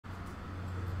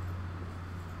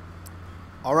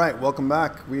All right, welcome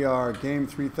back. We are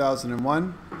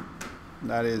GAME3001.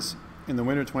 That is in the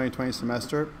winter 2020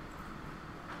 semester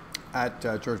at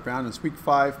George Brown. It's week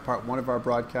 5, part 1 of our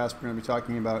broadcast. We're going to be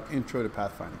talking about Intro to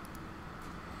Pathfinding.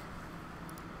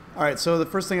 All right, so the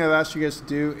first thing I've asked you guys to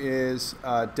do is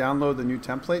download the new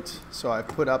template. So I've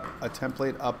put up a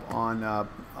template up on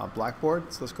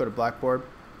Blackboard. So let's go to Blackboard.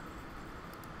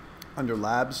 Under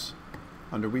Labs,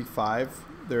 under week 5,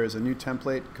 there is a new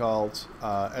template called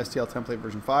STL template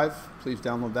version 5. Please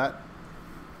download that.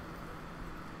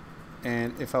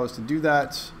 And if I was to do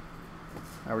that,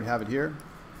 I already have it here.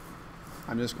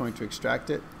 I'm just going to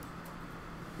extract it.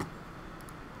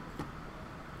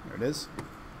 There it is.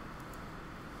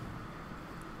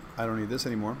 I don't need this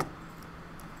anymore.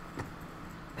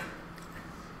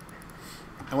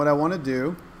 And what I want to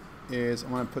do is I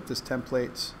want to put this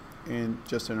template in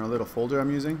just in our little folder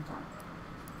I'm using.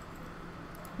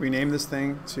 Rename this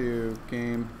thing to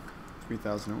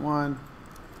GAME3001,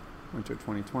 winter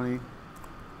 2020,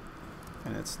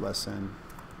 and it's lesson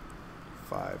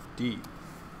 5D.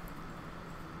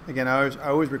 Again, I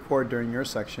always record during your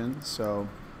section, so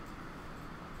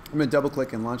I'm going to double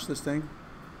click and launch this thing.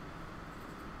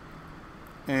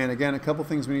 And again, a couple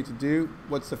things we need to do.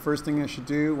 What's the first thing I should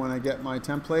do when I get my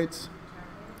templates?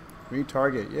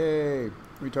 Retarget. Yay!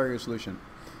 Retarget your solution.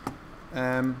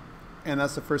 And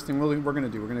that's the first thing we're going to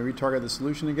do. We're going to retarget the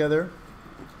solution together.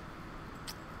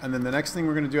 And then the next thing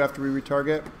we're going to do after we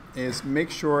retarget is make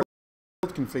sure the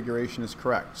build configuration is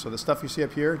correct. So the stuff you see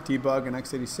up here, debug and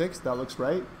x86, that looks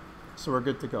right. So we're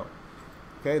good to go.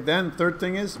 Okay, then third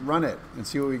thing is run it and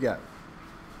see what we get.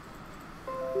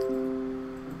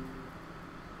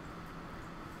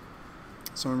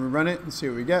 So when we run it and see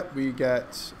what we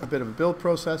get a bit of a build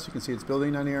process. You can see it's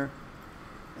building down here.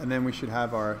 And then we should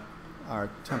have our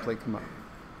template come up.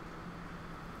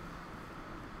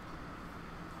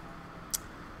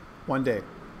 One day.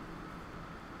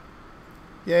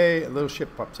 Yay, a little ship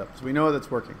pops up. So we know that's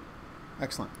working.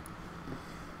 Excellent.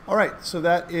 All right, so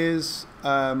that is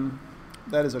our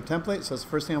template. So that's the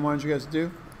first thing I wanted you guys to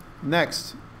do.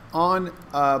 Next, on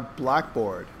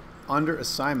Blackboard, under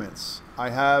assignments,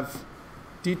 I have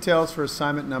details for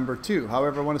assignment number 2.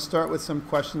 However, I want to start with some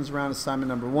questions around assignment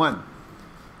number 1.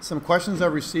 Some questions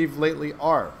I've received lately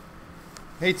are,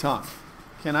 hey Tom,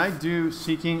 can I do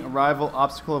seeking, arrival,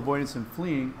 obstacle avoidance, and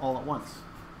fleeing all at once?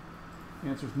 The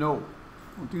answer is no,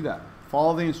 don't do that.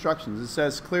 Follow the instructions. It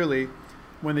says clearly,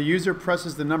 when the user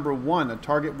presses the number 1, a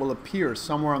target will appear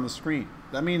somewhere on the screen.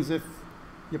 That means if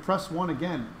you press 1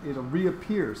 again, it'll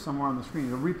reappear somewhere on the screen.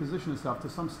 It'll reposition itself to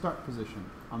some start position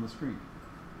on the screen,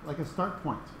 like a start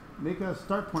point. Make a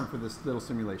start point for this little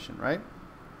simulation, right?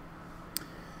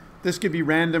 This could be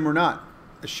random or not,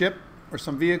 a ship or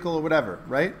some vehicle or whatever,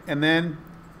 right? And then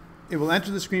it will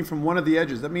enter the screen from one of the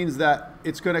edges. That means that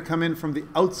it's going to come in from the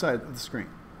outside of the screen,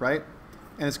 right?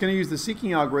 And it's going to use the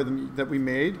seeking algorithm that we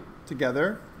made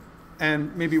together,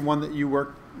 and maybe one that you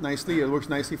work nicely, it works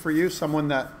nicely for you, someone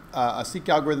that, a seek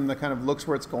algorithm that kind of looks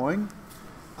where it's going,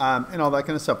 and all that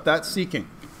kind of stuff. That's seeking.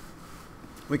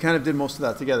 We kind of did most of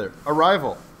that together.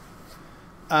 Arrival.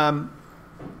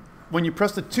 When you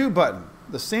press the 2 button,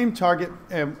 the same target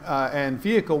and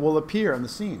vehicle will appear on the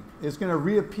scene. It's going to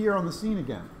reappear on the scene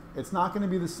again. It's not going to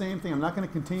be the same thing. I'm not going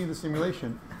to continue the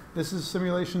simulation. This is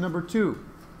simulation number 2,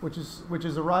 which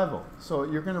is arrival. So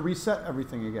you're going to reset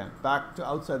everything again, back to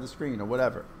outside the screen or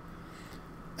whatever.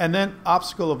 And then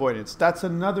obstacle avoidance. That's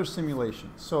another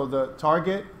simulation. So the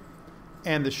target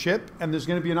and the ship, and there's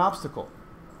going to be an obstacle.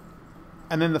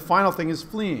 And then the final thing is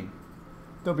fleeing.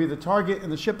 There'll be the target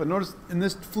and the ship, but notice in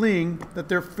this fleeing that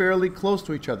they're fairly close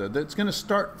to each other. It's going to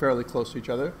start fairly close to each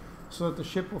other so that the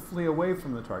ship will flee away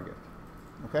from the target.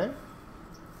 Okay?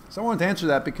 So I wanted to answer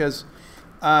that because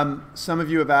some of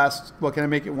you have asked, well, can I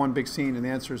make it one big scene? And the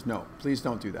answer is no. Please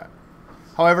don't do that.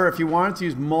 However, if you wanted to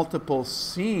use multiple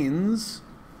scenes,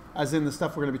 as in the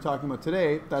stuff we're going to be talking about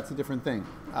today, that's a different thing.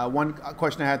 One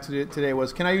question I had today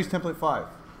was, can I use template 5?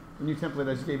 The new template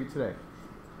I just gave you today.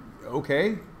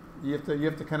 Okay. You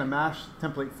have to kind of mash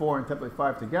template 4 and template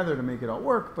 5 together to make it all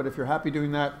work, but if you're happy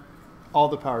doing that, all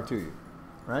the power to you,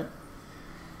 right?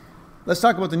 Let's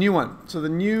talk about the new one. So the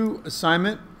new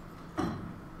assignment,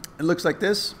 it looks like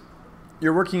this.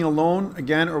 You're working alone,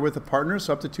 again, or with a partner,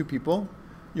 so up to 2 people.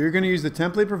 You're going to use the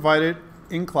template provided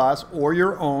in class or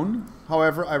your own.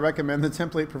 However, I recommend the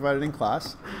template provided in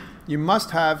class. You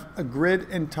must have a grid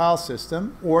and tile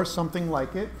system or something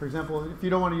like it. For example, if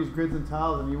you don't want to use grids and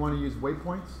tiles and you want to use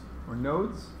waypoints or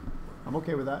nodes, I'm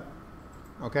okay with that.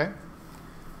 Okay?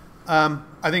 I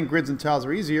think grids and tiles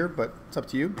are easier, but it's up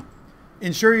to you.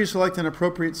 Ensure you select an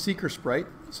appropriate seeker sprite.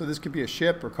 So this could be a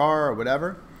ship or car or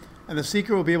whatever. And the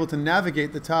seeker will be able to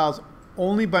navigate the tiles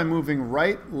only by moving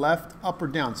right, left, up, or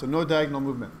down. So no diagonal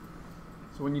movement.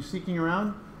 So when you're seeking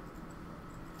around,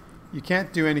 you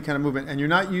can't do any kind of movement. And you're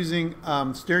not using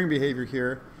steering behavior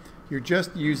here. You're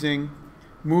just using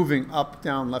moving up,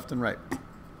 down, left, and right.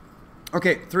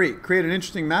 Okay, 3, create an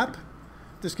interesting map.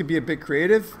 This could be a bit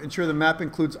creative. Ensure the map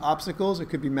includes obstacles. It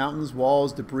could be mountains,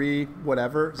 walls, debris,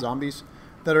 whatever, zombies,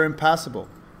 that are impassable.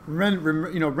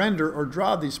 Render or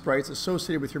draw these sprites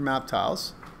associated with your map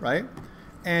tiles, right?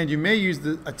 And you may use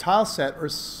a tile set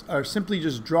or simply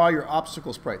just draw your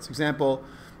obstacle sprites. Example,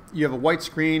 you have a white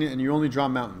screen and you only draw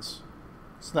mountains.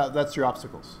 So that's your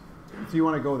obstacles. So you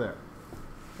want to go there,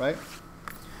 right?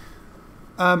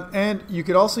 And you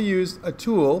could also use a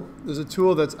tool. There's a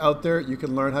tool that's out there you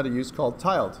can learn how to use called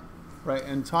Tiled, right?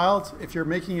 And Tiled, if you're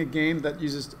making a game that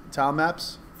uses tile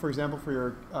maps, for example, for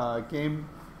your game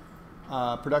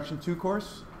production 2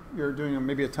 course, you're doing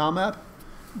maybe a tile map,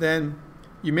 then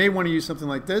you may want to use something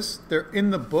like this. They're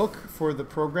in the book for the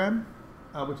program,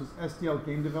 which is SDL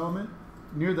Game Development.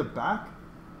 Near the back,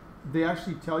 they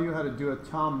actually tell you how to do a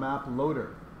tile map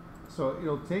loader. So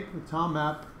it'll take the tile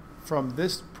map from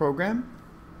this program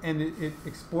and it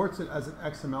exports it as an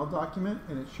XML document,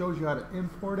 and it shows you how to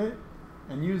import it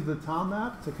and use the tile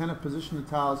map to kind of position the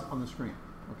tiles on the screen.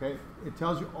 Okay? It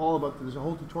tells you all about, there's a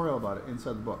whole tutorial about it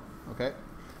inside the book. Okay?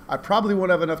 I probably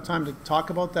won't have enough time to talk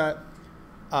about that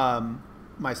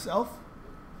myself,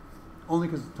 only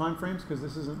because of time frames, because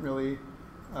this isn't really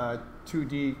a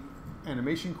 2D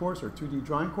animation course or 2D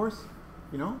drawing course,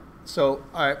 you know? So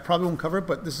I probably won't cover it,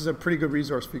 but this is a pretty good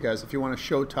resource for you guys if you want to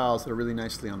show tiles that are really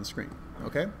nicely on the screen.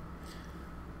 Okay?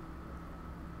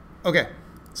 Okay,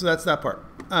 so that's that part.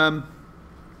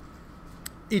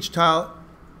 Each tile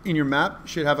in your map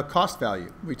should have a cost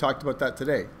value. We talked about that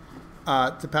today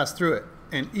to pass through it.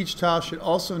 And each tile should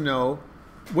also know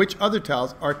which other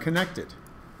tiles are connected.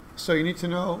 So you need to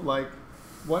know, like,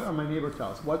 what are my neighbor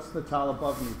tiles? What's the tile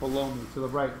above me, below me, to the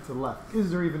right, to the left?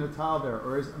 Is there even a tile there,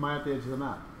 or am I at the edge of the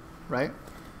map? Right?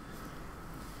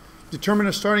 Determine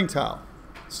a starting tile,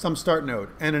 some start node,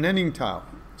 and an ending tile,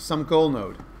 some goal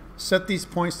node. Set these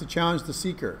points to challenge the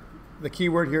seeker. The key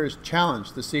word here is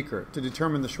challenge the seeker to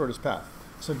determine the shortest path.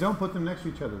 So don't put them next to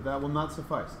each other. That will not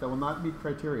suffice. That will not meet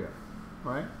criteria.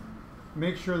 Right?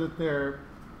 Make sure that they're,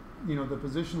 the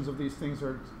positions of these things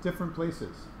are different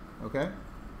places. Okay?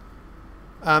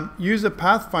 Use a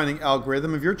pathfinding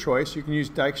algorithm of your choice. You can use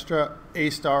Dijkstra,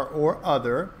 A-star, or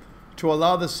other to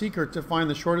allow the seeker to find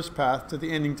the shortest path to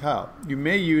the ending tile. You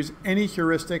may use any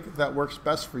heuristic that works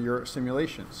best for your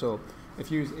simulation. So if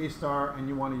you use A-star and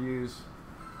you want to use,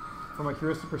 from a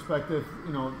heuristic perspective,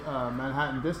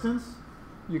 Manhattan distance,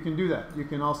 you can do that. You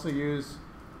can also use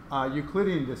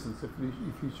Euclidean distance if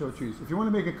you so choose. If you want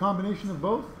to make a combination of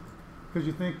both, because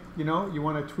you think, you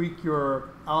want to tweak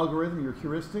your algorithm, your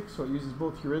heuristic, so it uses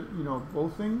both,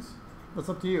 both things, that's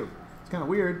up to you. It's kind of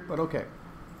weird, but okay.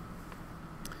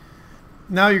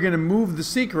 Now you're going to move the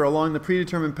seeker along the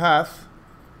predetermined path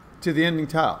to the ending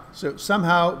tile. So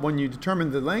somehow, when you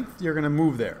determine the length, you're going to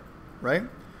move there, right?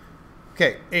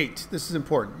 Okay, 8. This is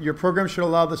important. Your program should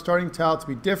allow the starting tile to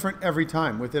be different every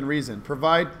time, within reason.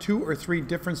 Provide 2 or 3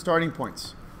 different starting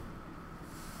points.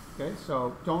 Okay,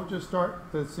 so don't just start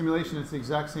the simulation, it's the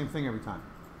exact same thing every time,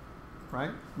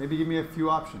 right? Maybe give me a few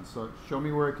options. So show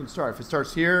me where it can start. If it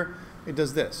starts here, it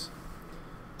does this.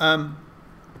 And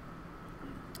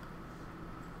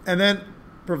then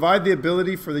provide the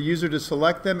ability for the user to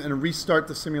select them and restart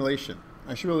the simulation.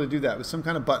 I should be able to do that with some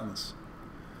kind of buttons.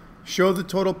 Show the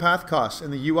total path cost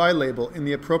and the UI label in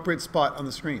the appropriate spot on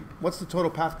the screen. What's the total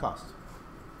path cost?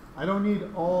 I don't need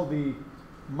all the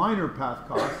minor path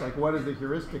costs, like what is the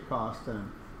heuristic cost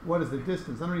and what is the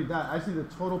distance. I don't need that. I just need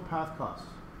the total path cost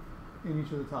in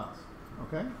each of the tiles.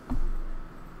 Okay?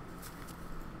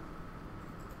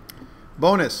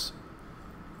 Bonus.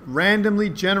 Randomly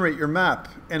generate your map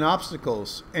and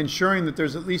obstacles, ensuring that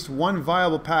there's at least one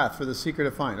viable path for the seeker to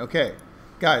find. Okay,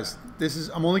 guys,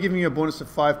 I'm only giving you a bonus of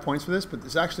 5 points for this, but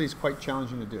this actually is quite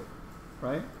challenging to do,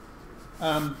 right?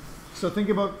 So think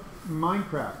about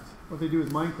Minecraft, what they do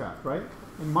with Minecraft, right?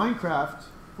 In Minecraft,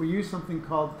 we use something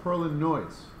called Perlin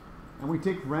noise. And we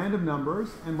take random numbers,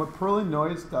 and what Perlin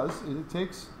noise does is it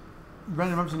takes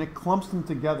random numbers and it clumps them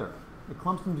together. It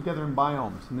clumps them together in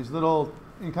biomes, in these little,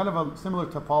 in kind of a similar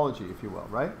topology, if you will,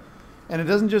 right? And it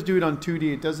doesn't just do it on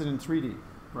 2D, it does it in 3D,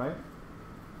 right?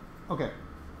 Okay,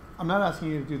 I'm not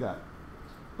asking you to do that.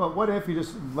 But what if you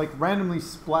just randomly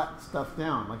splat stuff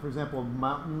down? Like, for example,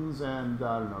 mountains and,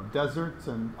 deserts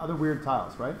and other weird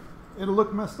tiles, right? It'll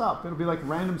look messed up. It'll be like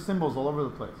random symbols all over the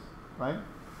place, right?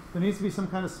 There needs to be some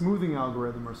kind of smoothing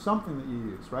algorithm or something that you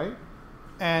use, right?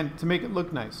 and to make it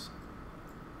look nice.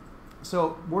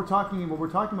 So what we're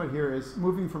talking about here is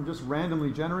moving from just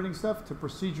randomly generating stuff to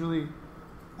procedurally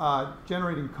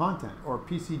generating content, or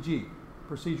PCG,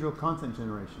 procedural content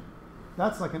generation.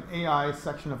 That's like an AI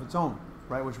section of its own,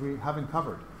 right, which we haven't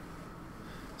covered.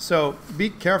 So be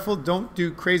careful, don't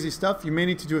do crazy stuff. You may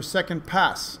need to do a second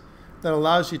pass that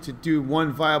allows you to do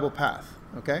one viable path,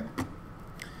 okay?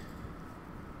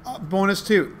 Bonus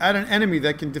 2, add an enemy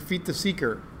that can defeat the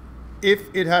seeker if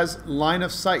it has line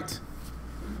of sight.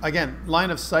 Again,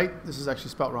 line of sight, this is actually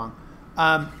spelled wrong.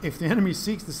 If the enemy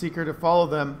seeks the seeker to follow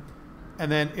them,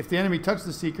 and then if the enemy touches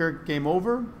the seeker, game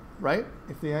over, right?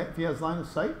 If he has line of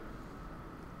sight.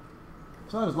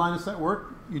 So how does line of sight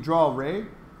work? You draw a ray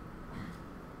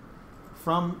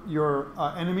from your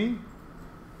enemy,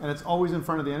 and it's always in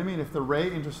front of the enemy, and if the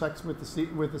ray intersects with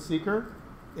the seeker,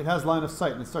 it has line of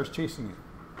sight and it starts chasing you,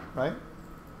 right?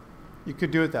 You could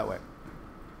do it that way.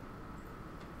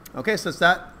 Okay, so that's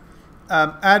that.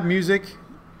 Add music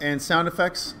and sound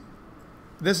effects.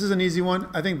 This is an easy one.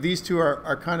 I think these two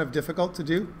are kind of difficult to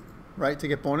do, right, to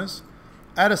get bonus.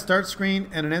 Add a start screen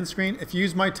and an end screen. If you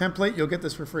use my template, you'll get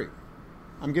this for free.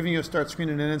 I'm giving you a start screen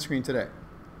and an end screen today,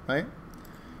 right?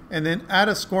 And then add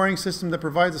a scoring system that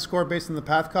provides a score based on the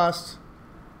path costs.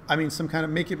 I mean, some kind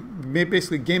of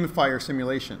basically gamify your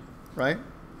simulation, right?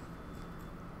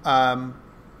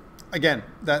 Again,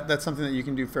 that's something that you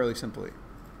can do fairly simply.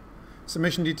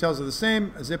 Submission details are the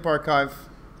same, a zip archive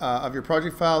of your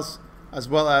project files, as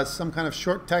well as some kind of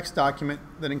short text document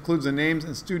that includes the names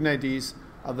and student IDs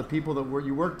of the people that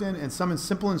you worked in, and some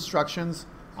simple instructions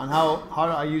on how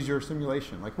do I use your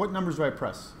simulation. Like, what numbers do I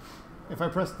press? If I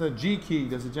press the G key,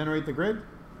 does it generate the grid?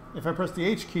 If I press the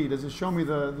H key, does it show me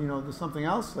the something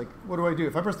else? Like, what do I do?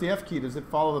 If I press the F key, does it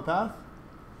follow the path?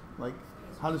 Like,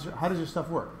 how does your stuff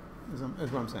work? Is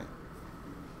what I'm saying.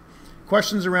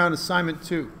 Questions around assignment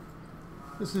 2.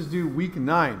 This is due week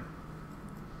 9,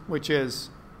 which is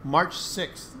March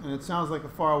 6th, and it sounds like a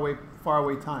far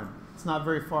away time. It's not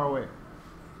very far away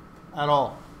at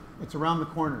all. It's around the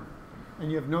corner, and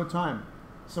you have no time.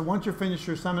 So once you're finished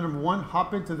your assignment number 1,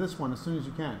 hop into this one as soon as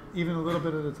you can, even a little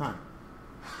bit at a time.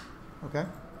 Okay?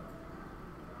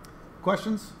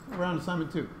 Questions around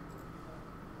assignment 2?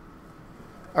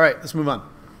 All right, let's move on.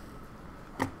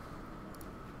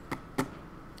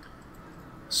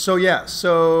 So yeah,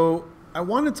 I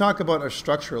want to talk about our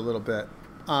structure a little bit.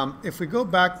 If we go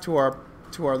back to our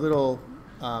little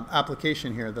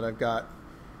application here that I've got,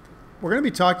 we're going to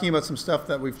be talking about some stuff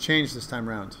that we've changed this time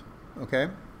around. Okay,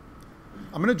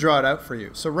 I'm going to draw it out for you.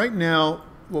 So right now,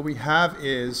 what we have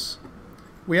is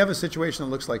we have a situation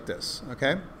that looks like this.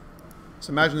 Okay,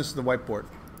 so imagine this is the whiteboard.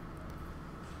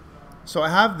 So I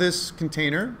have this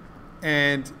container,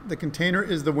 and the container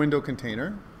is the window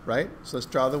container, right? So let's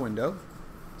draw the window.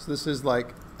 So this is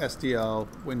like SDL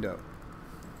window,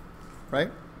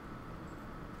 right?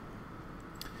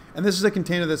 And this is a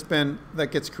container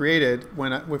that gets created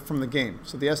from the game.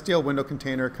 So the SDL window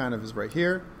container kind of is right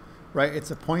here, right?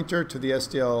 It's a pointer to the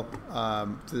SDL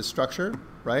to the structure,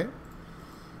 right?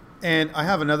 And I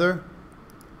have another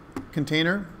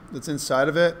container that's inside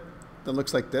of it that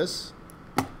looks like this.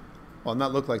 Well,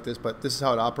 not look like this, but this is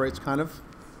how it operates, kind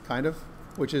of,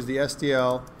 which is the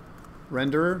SDL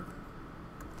renderer.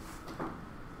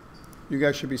 You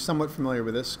guys should be somewhat familiar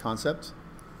with this concept.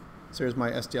 So here's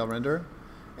my SDL renderer.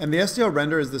 And the SDL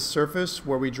render is the surface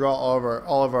where we draw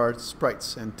all of our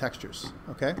sprites and textures,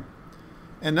 okay?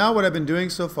 And now what I've been doing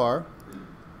so far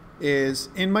is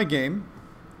in my game,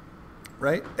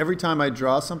 right? Every time I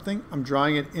draw something, I'm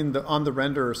drawing it on the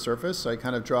renderer surface. So I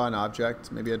kind of draw an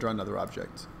object, maybe I draw another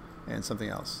object and something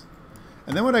else.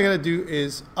 And then what I got to do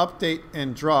is update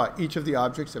and draw each of the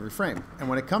objects every frame. And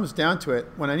when it comes down to it,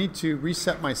 when I need to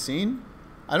reset my scene,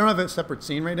 I don't have a separate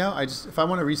scene right now. If I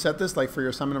want to reset this, like for your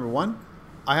assignment number 1,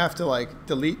 I have to like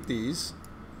delete these,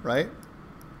 right?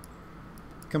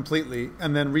 Completely,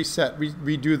 and then reset,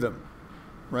 redo them,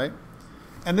 right?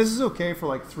 And this is okay for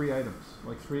like 3 items,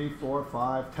 like 3, 4,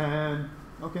 5, 10.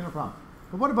 Okay, no problem.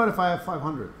 But what about if I have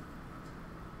 500?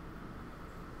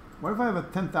 What if I have a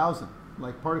 10,000?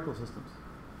 Like particle systems,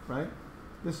 right?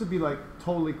 This would be like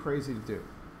totally crazy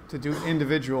to do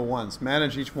individual ones,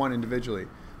 manage each one individually.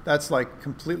 That's like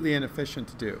completely inefficient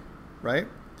to do, right?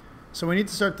 So we need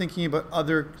to start thinking about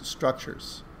other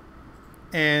structures.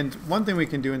 And one thing we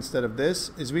can do instead of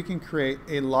this is we can create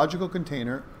a logical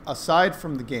container aside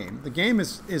from the game. The game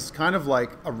is kind of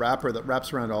like a wrapper that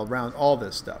wraps around all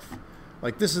this stuff.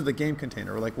 Like this is the game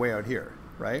container, like way out here,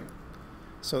 right?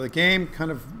 So the game kind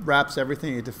of wraps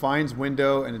everything. It defines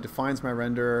window and it defines my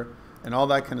renderer and all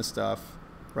that kind of stuff,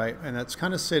 right? And that's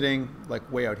kind of sitting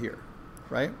like way out here,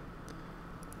 right?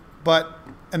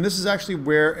 And this is actually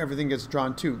where everything gets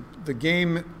drawn to. The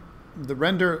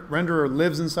renderer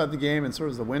lives inside the game and sort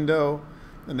of the window,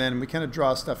 and then we kind of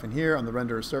draw stuff in here on the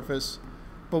renderer surface.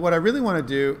 But what I really want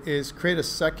to do is create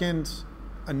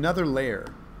another layer.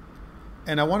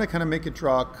 And I want to kind of make it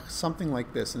draw something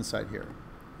like this inside here,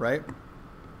 right?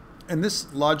 And this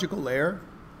logical layer,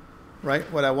 right,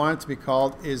 what I want it to be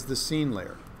called is the scene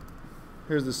layer.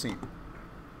 Here's the scene.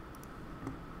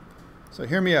 So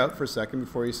hear me out for a second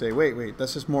before you say, wait,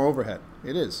 that's just more overhead.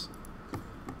 It is.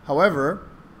 However,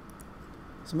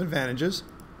 some advantages.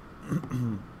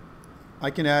 I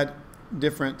can add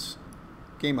different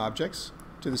game objects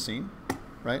to the scene,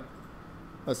 right?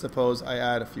 Let's suppose I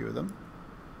add a few of them.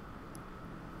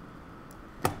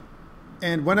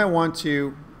 And when I want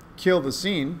to kill the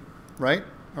scene, right,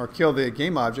 or kill the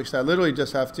game objects, I literally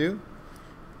just have to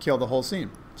kill the whole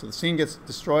scene. So the scene gets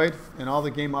destroyed, and all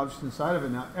the game objects inside of it,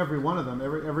 now every one of them,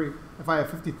 if I have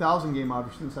 50,000 game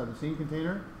objects inside the scene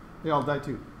container, they all die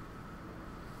too,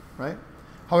 right?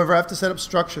 However, I have to set up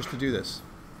structures to do this.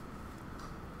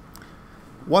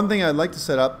 One thing I'd like to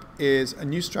set up is a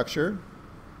new structure,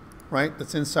 right,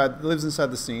 that lives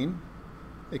inside the scene.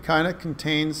 It kind of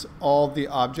contains all the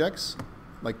objects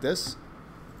like this,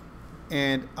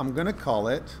 and I'm going to call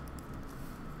it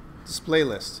display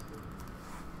list.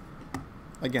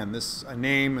 Again, this a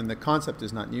name and the concept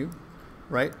is not new,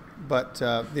 right? But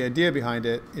the idea behind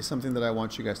it is something that I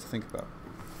want you guys to think about.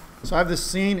 So I have this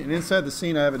scene, and inside the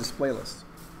scene I have a display list.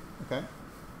 Okay?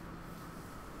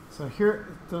 So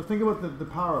think about the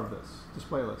power of this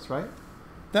display list, right?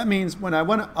 That means when I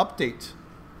want to update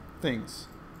things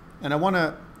and I want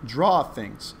to draw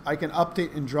things, I can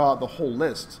update and draw the whole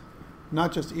list,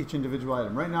 not just each individual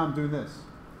item. Right now I'm doing this.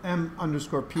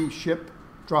 M_P ship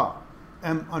draw.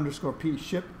 M_P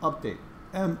ship update.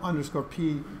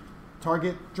 M_P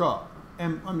target draw.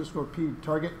 M_P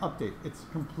target update. It's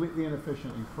completely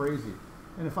inefficient and crazy.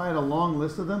 And if I had a long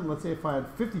list of them, let's say if I had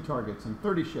 50 targets and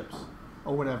 30 ships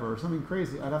or whatever, or something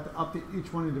crazy, I'd have to update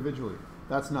each one individually.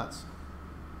 That's nuts.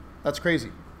 That's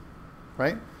crazy,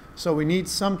 right? So we need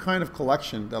some kind of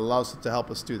collection that allows it to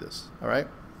help us do this, all right?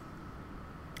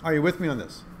 Are you with me on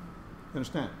this? You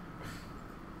understand?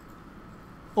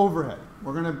 Overhead.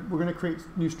 We're gonna create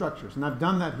new structures, and I've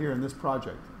done that here in this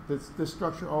project. This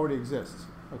structure already exists,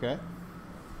 okay?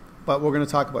 But we're gonna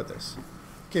talk about this.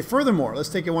 Okay, furthermore, let's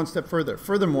take it one step further.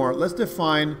 Furthermore, let's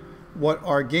define what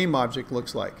our game object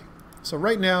looks like. So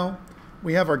right now,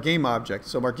 we have our game object.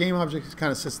 So our game object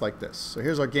kind of sits like this. So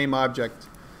here's our game object.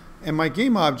 And my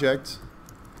game object,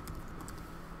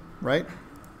 right?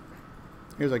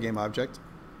 Here's our game object.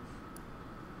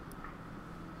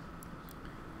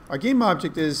 Our game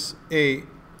object is a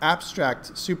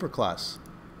abstract superclass.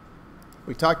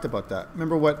 We talked about that.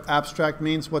 Remember what abstract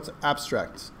means? What's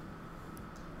abstract?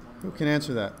 Who can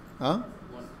answer that? Huh?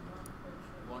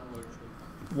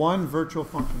 One virtual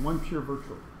function, one pure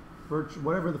virtual.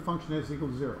 Whatever the function is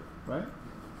equals 0, right?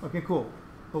 Okay, cool.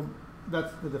 But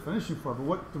that's the definition for it, but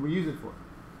what do we use it for?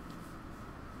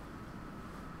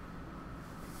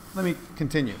 Let me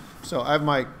continue. So I have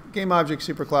my game object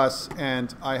superclass,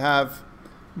 and I have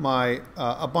my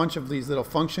a bunch of these little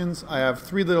functions. I have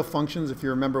 3 little functions, if you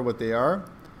remember what they are.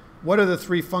 What are the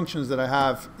 3 functions that I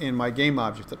have in my game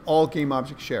object that all game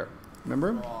objects share?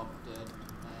 Remember?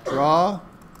 Draw,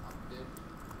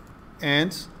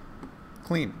 and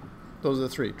clean. Those are the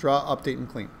 3. Draw, update, and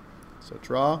clean. So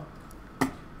draw,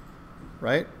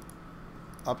 right?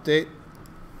 Update.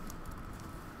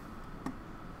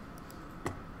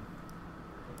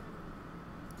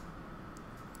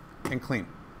 And clean.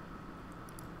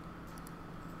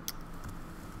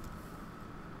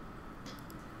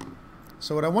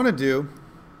 So what I want to do,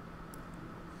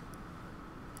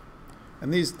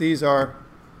 and these are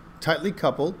tightly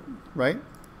coupled, right?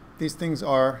 These things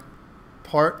are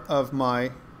part of my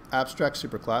abstract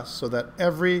superclass, so that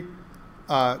every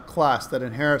class that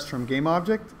inherits from game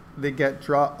object, they get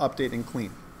draw, update, and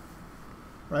clean.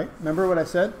 Right? Remember what I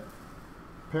said?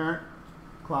 Parent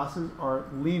classes are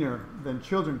leaner than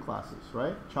children classes,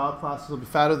 right? Child classes will be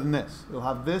fatter than this. It'll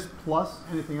have this plus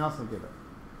anything else I give it.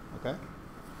 Okay?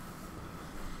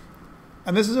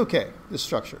 And this is okay, this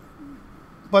structure.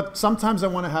 But sometimes I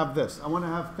want to have this. I want to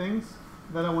have things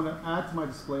that I want to add to my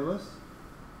display list,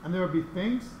 and there will be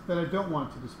things that I don't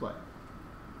want to display.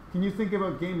 Can you think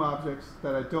about game objects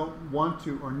that I don't want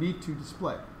to or need to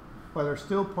display, but are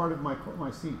still part of my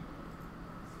scene?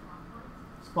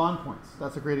 Spawn points.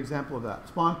 That's a great example of that.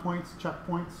 Spawn points,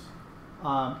 checkpoints,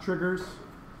 triggers,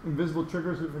 invisible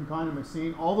triggers of different kind in my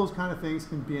scene. All those kind of things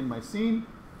can be in my scene.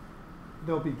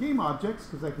 There'll be game objects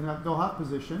because they'll have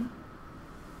position,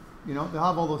 You know, they'll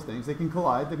have all those things. They can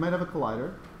collide. They might have a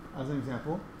collider, as an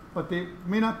example, but they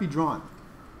may not be drawn,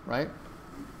 right?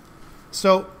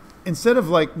 So instead of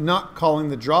like not calling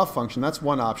the draw function, that's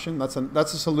one option. That's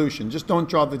a solution. Just don't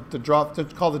draw the draw.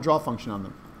 Don't call the draw function on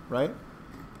them, right?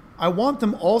 I want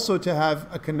them also to have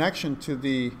a connection to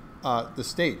the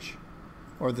stage,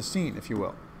 or the scene, if you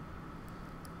will.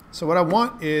 So what I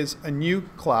want is a new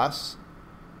class.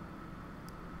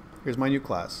 Here's my new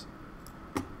class.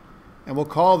 And we'll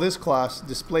call this class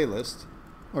display list,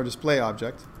 or display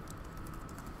object.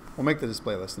 We'll make the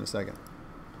display list in a second.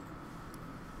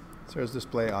 So there's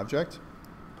display object.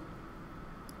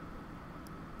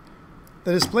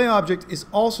 The display object is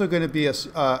also going to be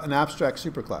an abstract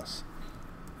superclass.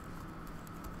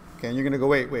 Okay, and you're going to go,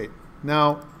 wait.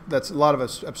 Now, that's a lot of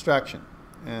abstraction.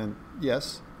 And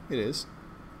yes, it is.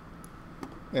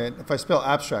 And if I spell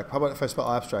abstract, how about if I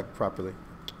spell abstract properly?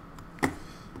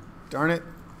 Darn it.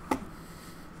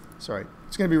 Sorry.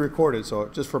 It's going to be recorded, so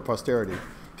just for posterity.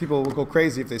 People will go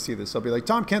crazy if they see this. They'll be like,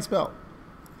 Tom can't spell.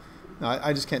 No,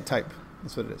 I just can't type.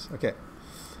 That's what it is. Okay.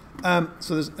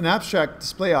 So there's an abstract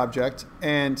display object,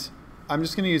 and I'm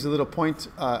just going to use a little point,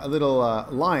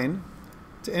 line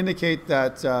to indicate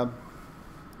that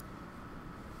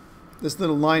this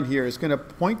little line here is going to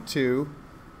point to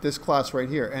this class right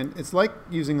here. And it's like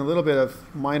using a little bit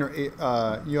of minor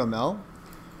UML.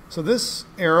 So this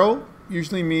arrow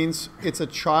usually means it's a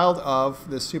child of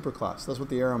this superclass. That's what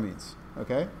the arrow means.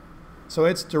 Okay? So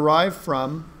it's derived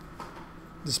from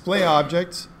display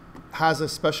object has a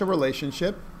special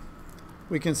relationship.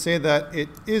 We can say that it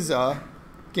is a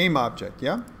game object,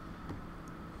 yeah?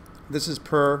 This is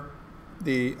per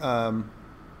the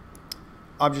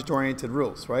object-oriented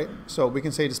rules, right? So we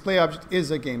can say display object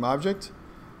is a game object,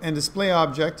 and display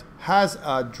object has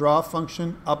a draw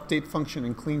function, update function,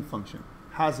 and clean function.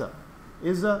 Has a,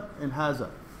 is a, and has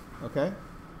a, okay?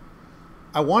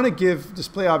 I want to give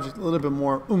display object a little bit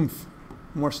more oomph,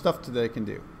 more stuff that it can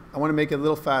do. I want to make it a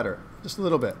little fatter, just a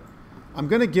little bit. I'm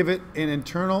going to give it an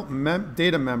internal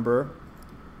data member,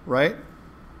 right?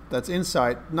 That's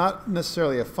inside, not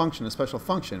necessarily a function, a special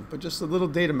function, but just a little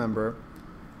data member.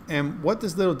 And what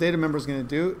this little data member is going to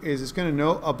do is it's going to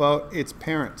know about its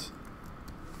parent.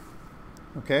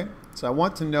 Okay? So I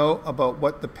want to know about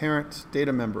what the parent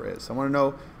data member is. I want to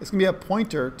know, it's going to be a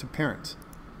pointer to parent.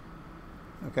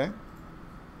 Okay?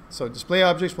 So display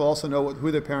objects will also know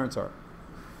who their parents are.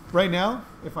 Right now,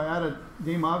 if I add a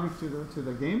game object to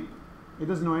the game, it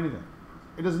doesn't know anything.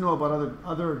 It doesn't know about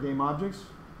other game objects.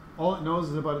 All it knows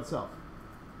is about itself.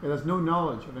 It has no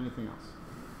knowledge of anything else,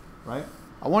 right?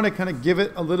 I want to kind of give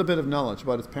it a little bit of knowledge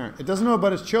about its parent. It doesn't know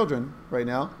about its children right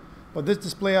now, but this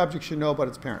display object should know about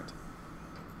its parent.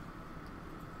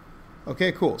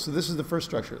 Okay, cool. So this is the first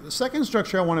structure. The second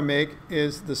structure I want to make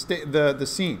is the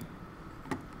scene.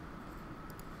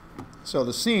 So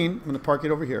the scene, I'm going to park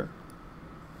it over here,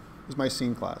 is my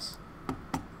scene class.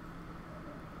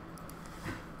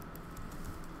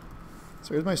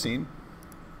 So here's my scene.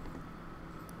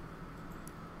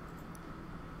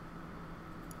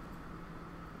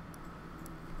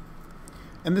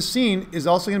 And the scene is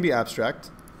also going to be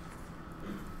abstract.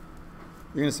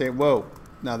 You're going to say, whoa,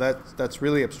 now that's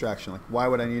really abstraction. Like, why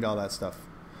would I need all that stuff?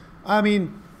 I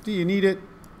mean, do you need it?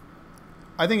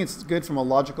 I think it's good from a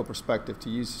logical perspective to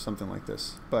use something like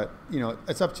this. But, you know,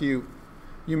 it's up to you.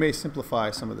 You may simplify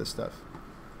some of this stuff.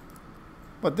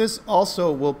 But this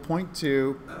also will point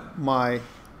to my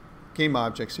game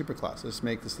object superclass. Let's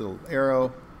make this little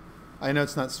arrow. I know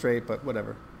it's not straight, but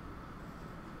whatever.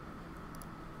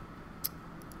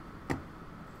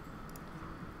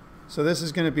 So this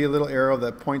is going to be a little arrow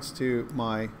that points to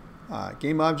my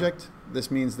game object.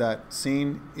 This means that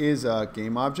scene is a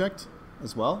game object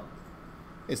as well.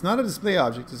 It's not a display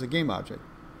object, it's a game object,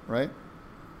 right?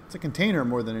 It's a container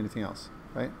more than anything else,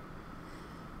 right?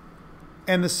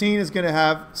 And the scene is going to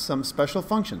have some special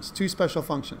functions, two special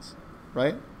functions,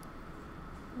 right?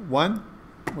 One,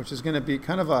 which is going to be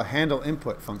kind of a handle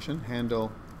input function,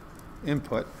 handle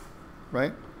input,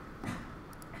 right?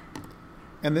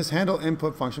 And this handle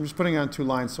input function, I'm just putting it on 2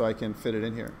 lines so I can fit it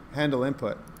in here. Handle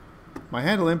input. My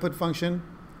handle input function,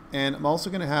 and I'm also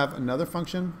going to have another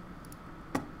function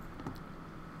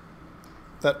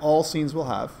that all scenes will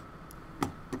have.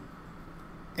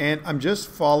 And I'm just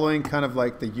following kind of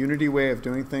like the Unity way of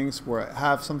doing things where I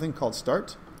have something called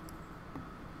start.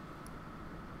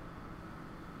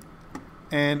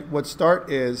 And what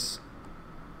start is,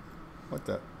 what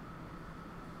the?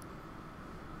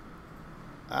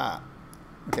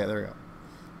 Okay, there we go.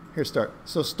 Here's start.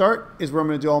 So start is where I'm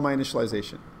going to do all my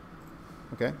initialization.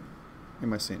 Okay? In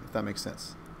my scene, if that makes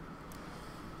sense.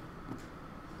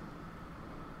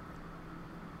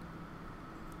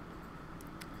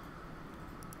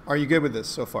 Are you good with this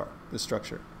so far, this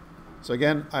structure? So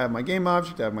again, I have my game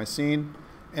object, I have my scene,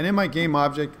 and in my game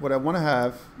object, what I want to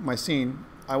have, my scene,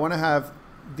 I want to have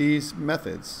these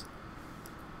methods,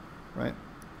 right?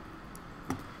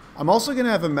 I'm also going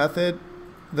to have a method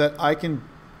that I can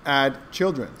add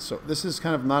children. So this is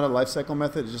kind of not a lifecycle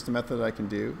method, it's just a method that I can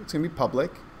do. It's going to be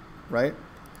public, right?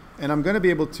 And I'm going to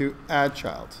be able to add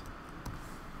child.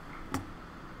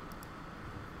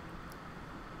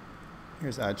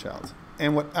 Here's add child.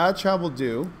 And what add child will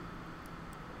do,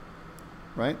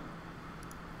 right?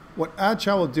 What add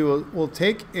child will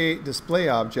take a display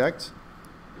object,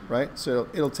 right? So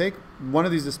it'll take one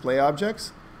of these display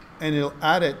objects and it'll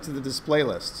add it to the display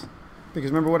list.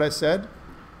 Because remember what I said?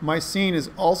 My scene is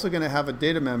also going to have a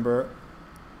data member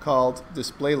called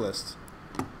display list.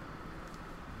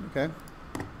 Okay?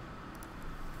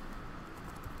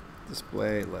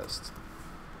 Display list.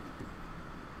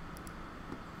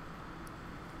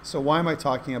 So why am I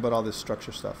talking about all this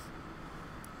structure stuff?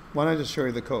 Why don't I just show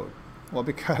you the code? Well,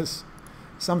 because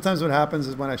sometimes what happens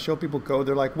is when I show people code,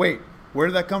 they're like, wait, where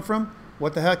did that come from?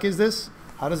 What the heck is this?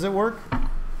 How does it work?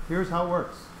 Here's how it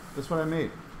works. This is what I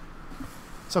made.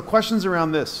 So questions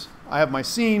around this. I have my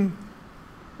scene.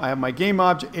 I have my game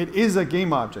object. It is a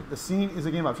game object. The scene is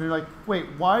a game object. You're like, wait,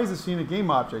 why is the scene a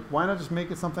game object? Why not just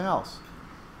make it something else?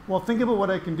 Well, think about what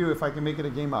I can do if I can make it a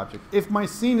game object. If my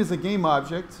scene is a game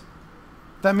object,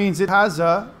 that means it has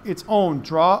its own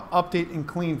draw, update, and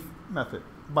clean method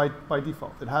by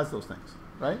default. It has those things,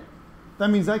 right? That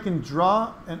means I can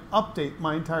draw and update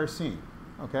my entire scene,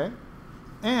 okay?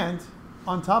 And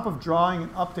on top of drawing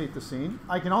and update the scene,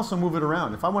 I can also move it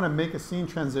around. If I want to make a scene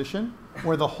transition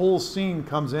where the whole scene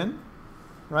comes in,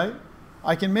 right?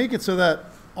 I can make it so that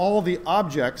all the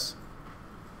objects,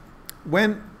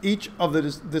 when each of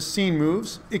the scene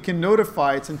moves, it can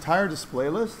notify its entire display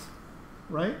list,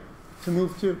 right? To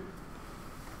move to.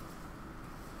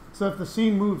 So if the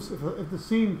scene moves, if the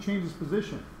scene changes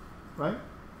position, right?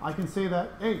 I can say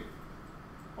that, hey,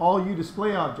 all you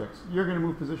display objects, you're going to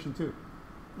move position too.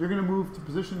 You're going to move to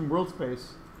position in world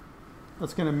space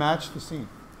that's going to match the scene.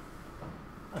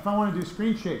 If I want to do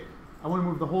screen shake, I want to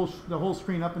move the whole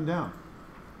screen up and down.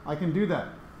 I can do that.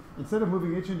 Instead of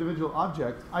moving each individual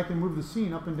object, I can move the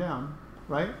scene up and down,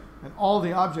 right? And all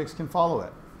the objects can follow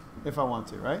it if I want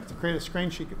to, right? To create a screen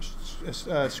shake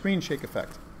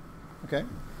effect. Okay?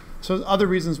 So there's other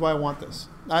reasons why I want this.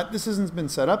 This hasn't been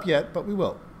set up yet, but we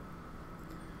will.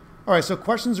 All right, so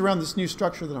questions around this new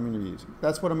structure that I'm going to be using.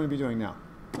 That's what I'm going to be doing now.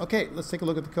 Okay, let's take a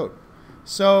look at the code.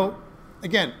 So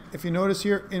again, if you notice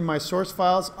here in my source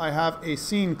files, I have a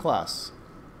scene class.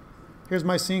 Here's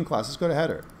my scene class. Let's go to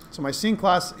header. So my scene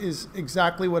class is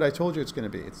exactly what I told you it's going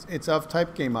to be. It's of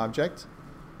type game object,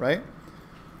 right?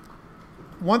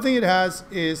 One thing it has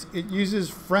is it uses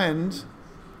friend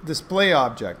display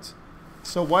object.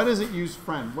 So why does it use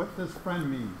friend? What does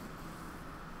friend mean?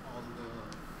 All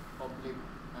the public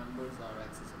members are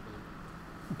accessible.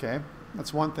 Okay,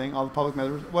 that's one thing. All the public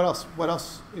members. What else? What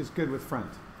else is good with friend?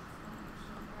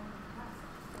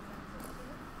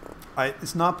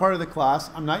 It's not part of the class.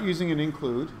 I'm not using an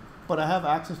include, but I have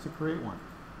access to create one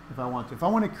if I want to. If I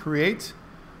want to create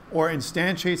or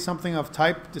instantiate something of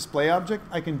type display object,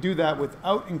 I can do that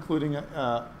without including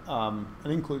an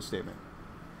include statement.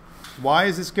 Why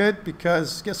is this good?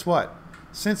 Because guess what?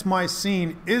 Since my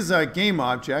scene is a game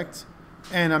object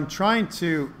and I'm trying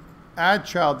to add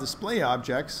child display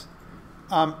objects,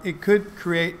 it could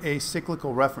create a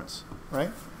cyclical reference,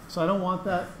 right? So I don't want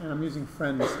that, and I'm using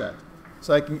friend instead.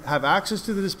 So I can have access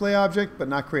to the display object, but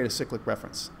not create a cyclic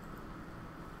reference.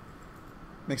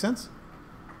 Make sense?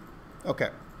 Okay.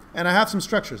 And I have some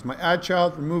structures. My add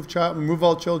child, remove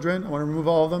all children. I want to remove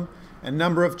all of them. And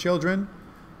number of children.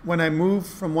 When I move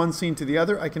from one scene to the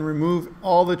other, I can remove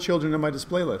all the children in my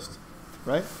display list,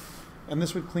 right? And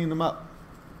this would clean them up.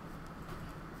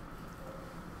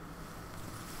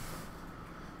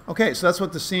 Okay, so that's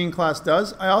what the scene class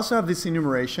does. I also have this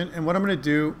enumeration, and what I'm going to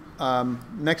do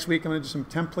next week, I'm going to do some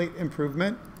template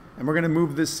improvement, and we're going to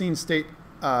move this scene state,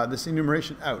 this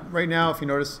enumeration out. Right now, if you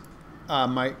notice,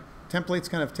 my template's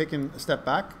kind of taken a step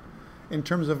back in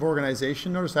terms of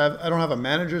organization. Notice I don't have a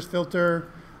manager's filter.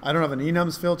 I don't have an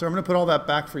enums filter. I'm going to put all that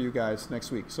back for you guys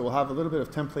next week. So we'll have a little bit of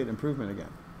template improvement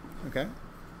again. Okay?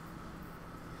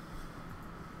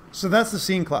 So that's the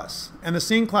scene class. And the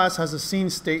scene class has a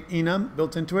scene state enum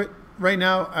built into it. Right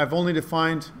now, I've only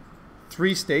defined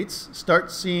 3 states: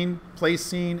 start scene, place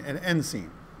scene, and end scene.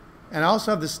 And I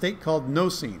also have this state called no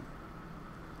scene.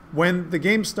 When the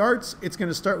game starts, it's going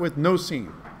to start with no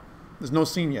scene. There's no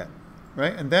scene yet,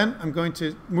 right? And then I'm going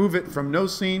to move it from no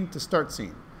scene to start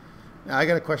scene. Now, I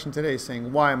got a question today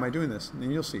saying, why am I doing this? And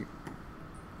then you'll see.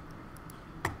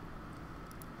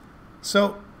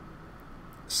 So,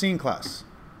 scene class.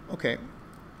 Okay,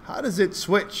 how does it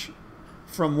switch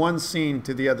from one scene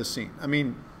to the other scene? I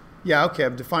mean, yeah, okay,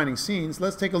 I'm defining scenes.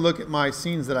 Let's take a look at my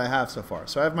scenes that I have so far.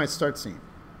 So I have my start scene.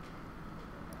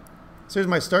 So here's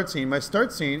my start scene. My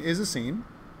start scene is a scene,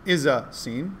 is a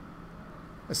scene.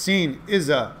 A scene is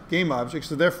a game object,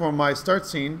 so therefore my start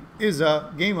scene is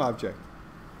a game object,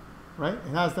 right?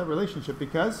 It has that relationship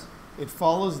because it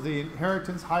follows the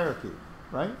inheritance hierarchy,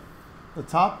 right? The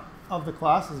top of the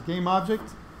class is game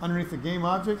object. Underneath the game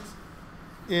object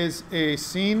is a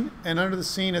scene, and under the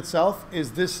scene itself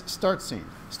is this start scene.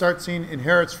 Start scene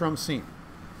inherits from scene,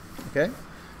 okay?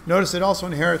 Notice it also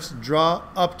inherits draw,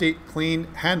 update, clean,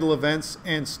 handle events,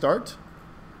 and start,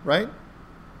 right?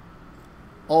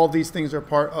 All these things are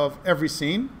part of every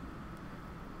scene.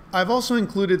 I've also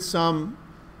included some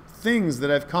things that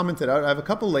I've commented out. I have a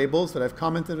couple labels that I've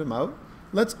commented them out.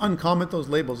 Let's uncomment those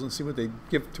labels and see what they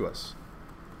give to us.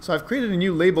 So I've created a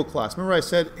new label class. Remember I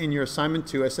said in your assignment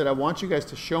 2, I said I want you guys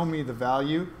to show me the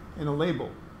value in a label.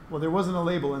 Well, there wasn't a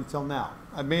label until now.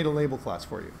 I've made a label class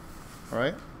for you, all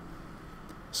right?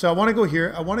 So I want to go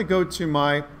here. I want to go to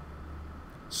my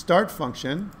start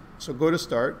function. So go to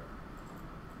start.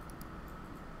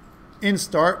 In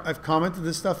start, I've commented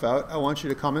this stuff out. I want you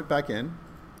to comment back in.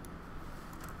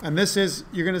 And this is,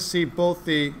 you're going to see both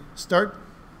the start,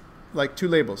 like 2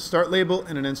 labels, start label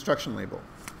and an instruction label,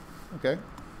 okay?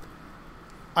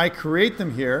 I create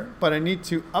them here, but I need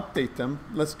to update them.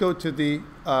 Let's go to the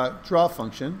draw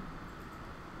function.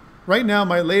 Right now,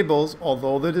 my labels,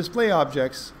 although they're display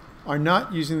objects, are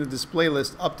not using the display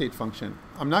list update function.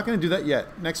 I'm not going to do that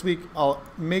yet. Next week, I'll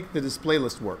make the display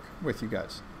list work with you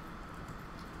guys.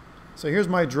 So here's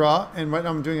my draw, and right now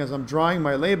I'm doing is I'm drawing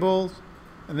my labels,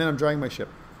 and then I'm drawing my ship.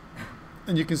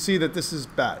 And you can see that this is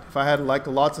bad. If I had like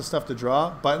lots of stuff to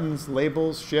draw, buttons,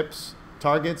 labels, ships,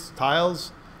 targets,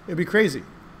 tiles, it'd be crazy,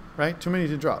 right? Too many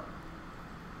to draw.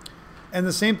 And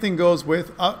the same thing goes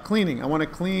with cleaning. I want to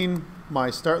clean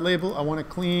my start label. I want to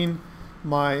clean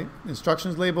my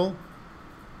instructions label.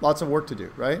 Lots of work to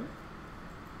do, right?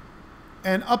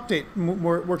 And update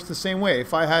works the same way.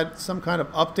 If I had some kind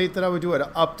of update that I would do, I'd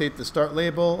update the start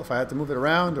label, if I had to move it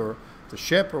around, or the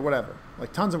ship, or whatever.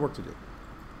 Like tons of work to do.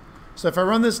 So if I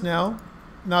run this now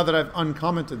that I've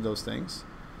uncommented those things,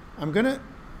 I'm going to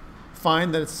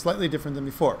find that it's slightly different than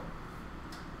before.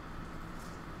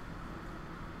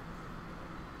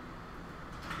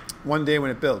 One day when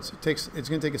it builds, it's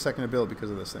going to take a second to build because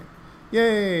of this thing.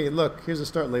 Yay, look, here's a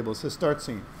start label. It says start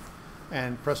scene.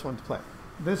 And press 1 to play.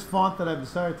 This font that I've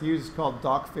decided to use is called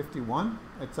W2020.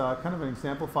 It's kind of an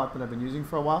example font that I've been using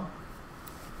for a while.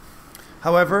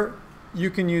 However,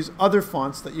 you can use other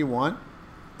fonts that you want.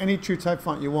 Any true type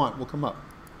font you want will come up.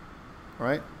 All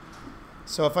right?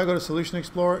 So if I go to Solution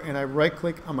Explorer and I right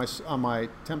click on my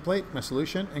template, my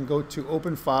solution, and go to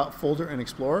Open File, Folder, and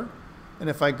Explorer, and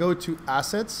if I go to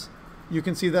Assets, you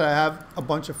can see that I have a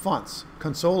bunch of fonts.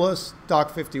 Consolas,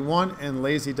 W2020, and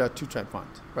Lazy.2type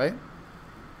font, right?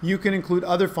 You can include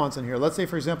other fonts in here. Let's say,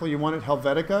 for example, you wanted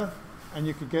Helvetica, and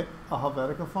you could get a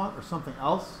Helvetica font or something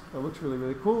else that looks really,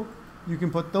 really cool. You can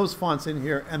put those fonts in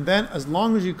here, and then as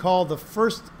long as you call the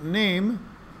first name,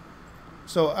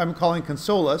 so I'm calling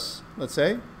Consolas, let's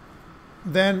say,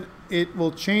 then it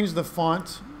will change the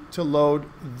font to load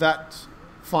that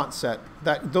font set,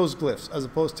 those glyphs, as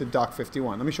opposed to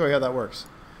W2020. Let me show you how that works.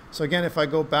 So again, if I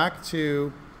go back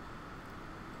to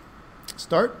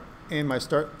Start, in my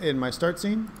start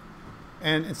scene,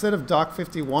 and instead of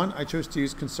W2020, I chose to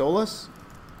use Consolas.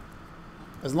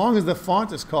 As long as the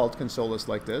font is called Consolas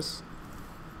like this,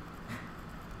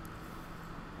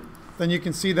 then you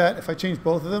can see that if I change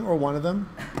both of them or one of them,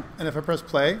 and if I press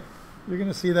play, you're going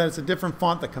to see that it's a different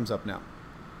font that comes up now.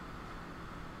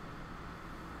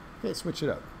 Okay, switch it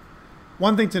up.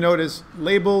 One thing to note is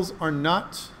labels are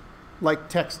not like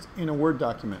text in a Word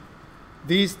document.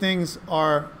 These things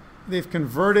are, they've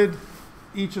converted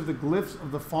each of the glyphs of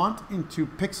the font into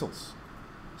pixels.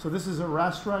 So this is a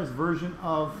rasterized version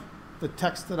of the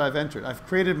text that I've entered. I've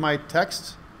created my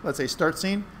text, let's say start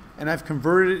scene, and I've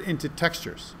converted it into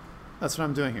textures. That's what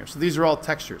I'm doing here. So these are all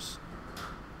textures.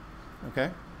 Okay?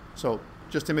 So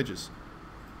just images.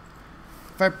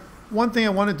 One thing I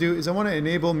want to do is I want to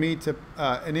enable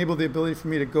the ability for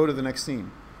me to go to the next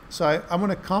scene. So I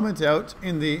want to comment out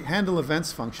in the handle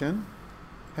events function,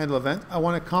 handle event, I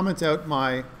want to comment out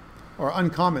my, or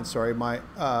uncomment, sorry, my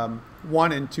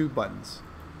 1 and 2 buttons.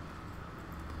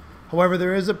 However,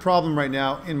 there is a problem right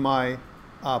now in my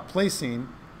play scene.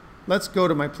 Let's go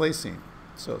to my play scene.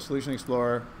 So Solution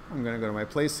Explorer, I'm going to go to my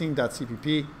play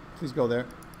scene.cpp. Please go there.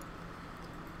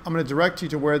 I'm going to direct you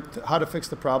to how to fix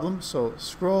the problem. So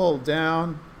scroll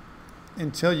down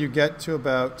until you get to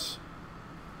about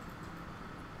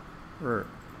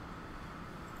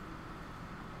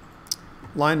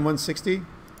line 160.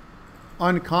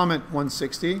 Uncomment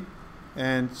 160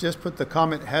 and just put the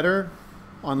comment header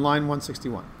on line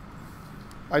 161.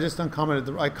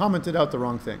 I commented out the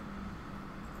wrong thing.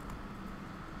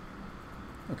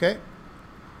 Okay?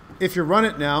 If you run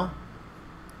it now,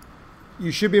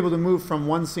 you should be able to move from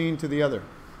one scene to the other,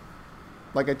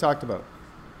 like I talked about.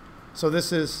 So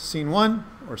this is scene 1,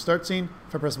 or start scene.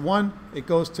 If I press 1, it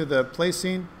goes to the play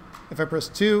scene. If I press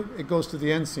 2, it goes to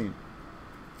the end scene.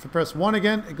 If I press 1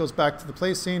 again, it goes back to the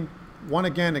play scene. 1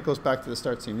 again, it goes back to the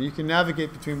start scene. You can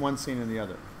navigate between one scene and the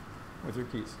other with your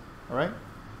keys. All right?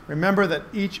 Remember that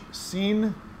each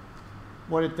scene,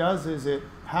 what it does is it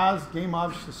has game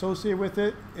objects associated with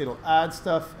it. It'll add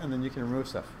stuff, and then you can remove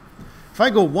stuff. If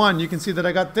I go 1, you can see that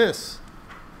I got this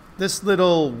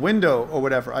little window or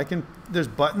whatever. There's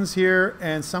buttons here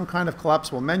and some kind of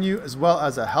collapsible menu, as well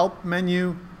as a help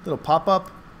menu, little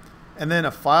pop-up, and then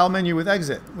a file menu with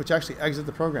exit, which actually exit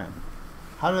the program.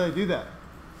 How did I do that?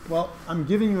 Well, I'm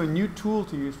giving you a new tool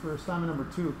to use for assignment number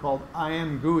 2 called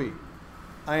IamGUI.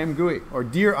 IamGUI, or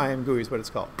Dear IamGUI is what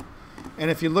it's called. And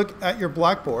if you look at your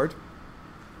Blackboard,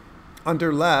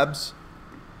 under Labs,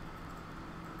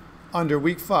 under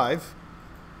week 5,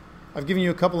 I've given you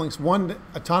a couple links. One,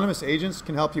 autonomous agents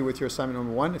can help you with your assignment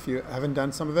number 1 if you haven't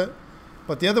done some of it.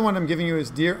 But the other one I'm giving you is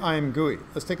Dear IamGUI.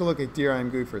 Let's take a look at Dear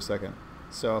IamGUI for a second.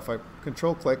 So if I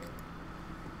control click,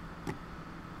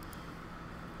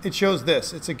 it shows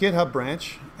this. It's a GitHub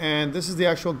branch, and this is the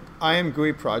actual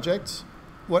IamGUI project.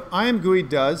 What IamGUI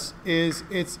does is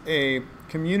it's a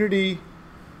community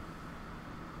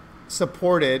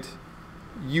supported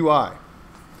UI.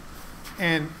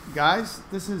 And guys,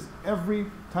 this is every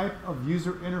type of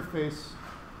user interface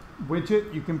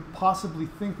widget you can possibly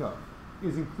think of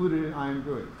is included in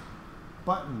IamGUI.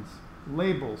 Buttons,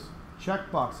 labels,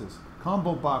 checkboxes,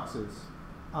 combo boxes,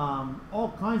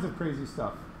 all kinds of crazy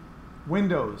stuff.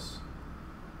 Windows.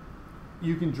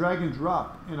 You can drag and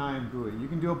drop in IamGUI. You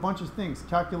can do a bunch of things,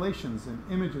 calculations and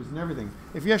images and everything.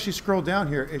 If you actually scroll down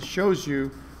here, it shows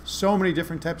you so many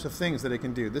different types of things that it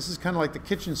can do. This is kind of like the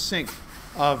kitchen sink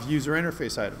of user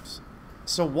interface items.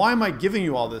 So why am I giving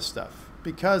you all this stuff?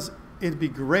 Because it'd be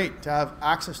great to have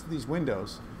access to these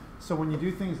windows. So when you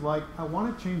do things like, I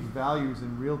want to change values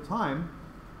in real time,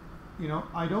 you know,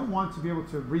 I don't want to be able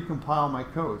to recompile my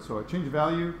code. So I change a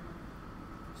value,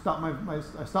 stop my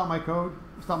code,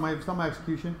 stop my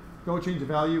execution, go change the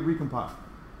value, recompile.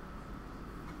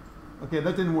 Okay,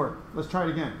 that didn't work. Let's try it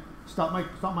again. Stop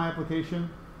my application,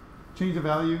 change the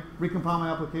value, recompile my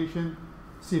application,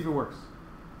 see if it works.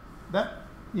 That,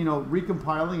 you know,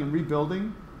 recompiling and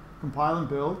rebuilding, compile and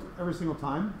build every single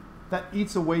time, that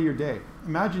eats away your day.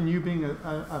 Imagine you being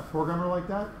a programmer like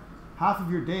that. Half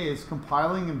of your day is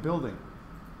compiling and building,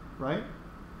 right?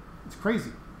 It's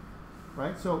crazy,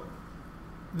 right? So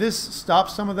this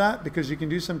stops some of that because you can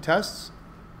do some tests.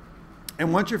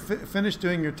 And once you're finished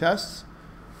doing your tests,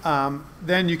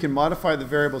 then you can modify the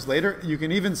variables later. You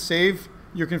can even save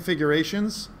your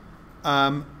configurations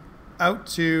out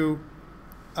to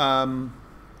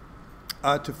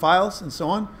files and so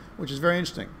on, which is very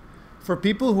interesting. For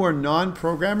people who are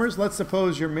non-programmers, let's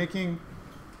suppose you're making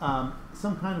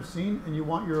some kind of scene and you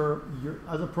want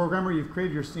as a programmer, you've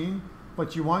created your scene,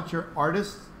 but you want your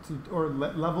artists or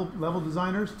level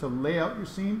designers to lay out your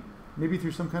scene, maybe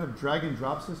through some kind of drag and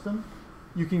drop system.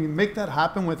 You can make that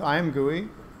happen with IamGUI,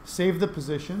 save the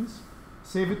positions,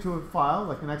 save it to a file,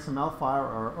 like an XML file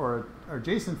or a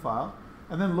JSON file,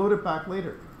 and then load it back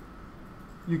later.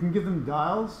 You can give them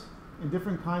dials and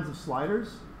different kinds of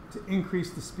sliders to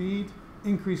increase the speed,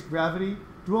 increase gravity,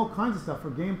 do all kinds of stuff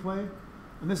for gameplay,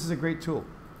 and this is a great tool.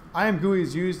 IamGUI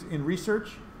is used in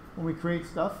research when we create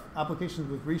stuff, applications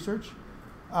with research,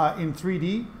 in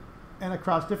 3D and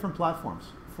across different platforms.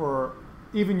 For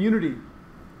even Unity,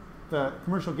 the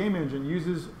commercial game engine,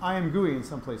 uses IamGUI in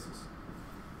some places.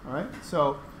 All right,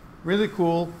 so really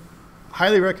cool.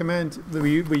 Highly recommend that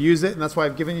we use it, and that's why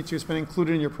I've given you to. It's been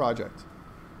included in your project.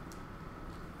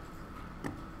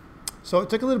 So it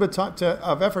took a little bit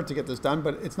of effort to get this done,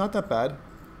 but it's not that bad.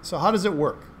 So how does it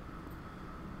work?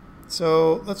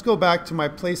 So let's go back to my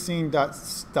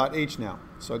playscene.h now.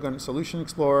 So I'm going to Solution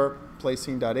Explorer,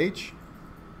 playscene.h.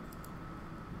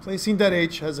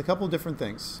 Playscene.h has a couple different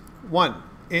things. 1,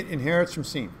 it inherits from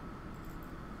scene.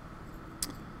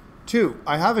 2,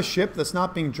 I have a ship that's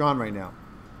not being drawn right now.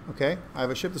 Okay, I have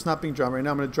a ship that's not being drawn right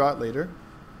now. I'm going to draw it later.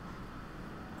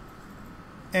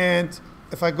 And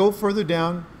if I go further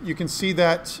down, you can see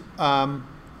that I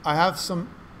have some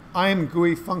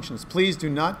IamGUI functions. Please do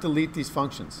not delete these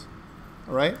functions.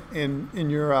 all right, in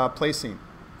your play scene.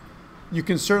 You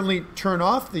can certainly turn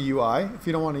off the UI if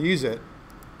you don't want to use it,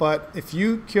 but if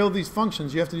you kill these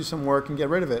functions, you have to do some work and get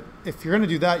rid of it. If you're going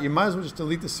to do that, you might as well just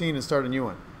delete the scene and start a new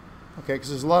one, okay, because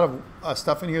there's a lot of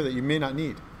stuff in here that you may not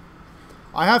need.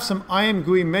 I have some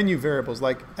IMGUI menu variables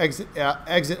like exit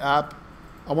app.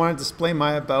 I want to display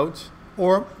my about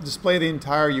or display the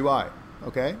entire UI,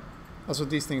 okay? That's what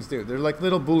these things do. They're like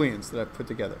little booleans that I've put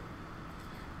together.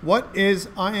 What is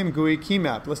IMGUI key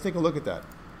map? Let's take a look at that.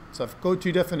 So if I go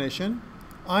to definition,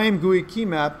 IMGUI key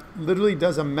map literally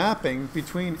does a mapping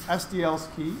between SDL's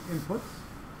key inputs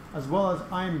as well as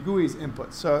IMGUI's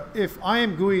inputs. So if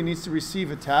IMGUI needs to receive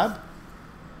a tab,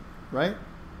 right?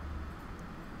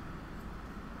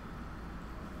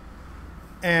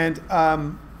 And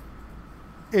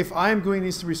if IMGUI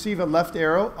needs to receive a left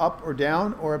arrow up or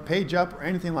down or a page up or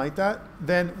anything like that,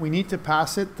 then we need to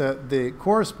pass it the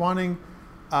corresponding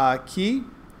key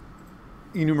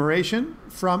enumeration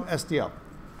from SDL.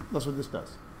 That's what this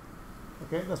does.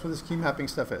 Okay, that's what this key mapping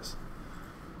stuff is.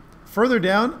 Further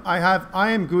down, I have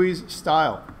IMGUI's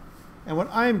style. And what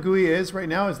IMGUI is right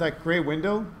now is that gray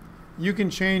window. You can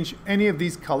change any of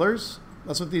these colors.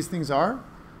 That's what these things are.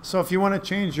 So if you want to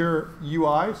change your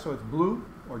UI so it's blue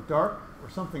or dark or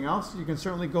something else, you can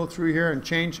certainly go through here and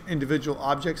change individual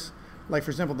objects, like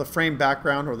for example the frame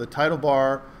background or the title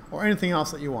bar or anything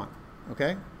else that you want.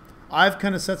 Okay, I've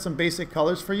kind of set some basic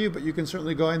colors for you, but you can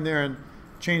certainly go in there and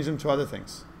change them to other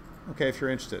things, okay, if you're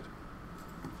interested.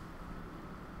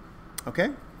 Okay,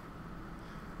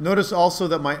 notice also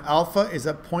that my alpha is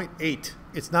at 0.8.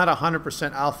 It's not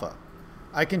 100% alpha.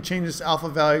 I can change this alpha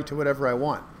value to whatever I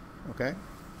want. Okay,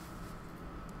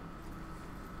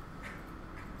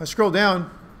 if I scroll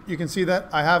down, you can see that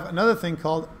I have another thing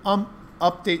called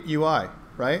update UI,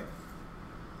 right?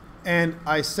 And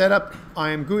I set up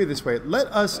IMGUI this way. Let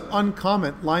us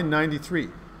uncomment line 93.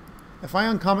 If I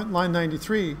uncomment line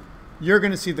 93, you're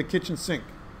going to see the kitchen sink.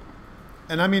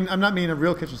 And I mean, I'm not meaning a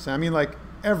real kitchen sink. I mean like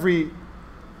every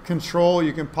control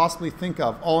you can possibly think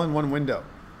of all in one window.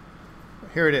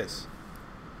 Here it is.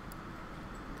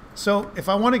 So if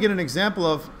I want to get an example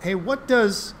of, hey, what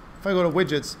does, if I go to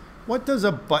widgets, what does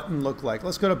a button look like?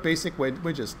 Let's go to basic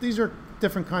widgets. These are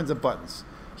different kinds of buttons.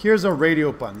 Here's a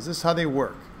radio buttons. This is how they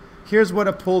work. Here's what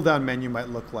a pull down menu might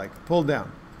look like. Pull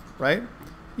down, right?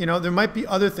 You know, there might be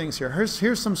other things here.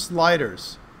 Here's some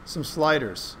sliders,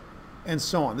 and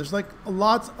so on. There's like a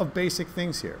lot of basic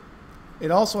things here.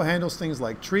 It also handles things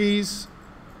like trees.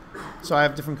 So I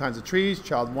have different kinds of trees,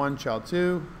 child 1, child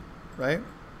 2, right?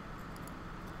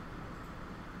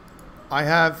 I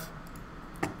have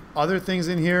other things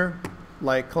in here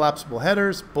like collapsible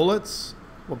headers, bullets,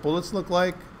 what bullets look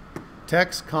like,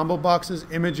 text, combo boxes,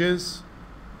 images.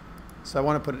 So I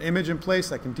want to put an image in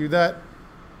place, I can do that.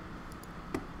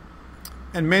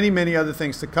 And many, many other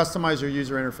things to customize your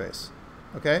user interface,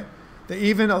 okay? They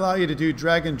even allow you to do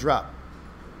drag and drop,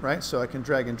 right? So I can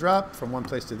drag and drop from one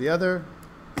place to the other,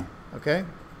 okay?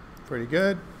 Pretty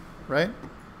good, right?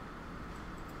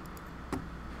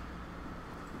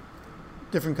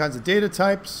 Different kinds of data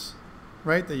types,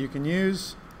 right, that you can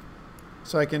use.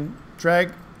 So I can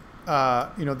drag,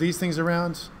 you know, these things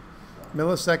around,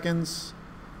 milliseconds,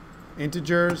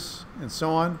 integers, and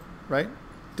so on, right?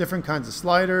 Different kinds of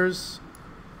sliders.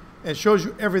 It shows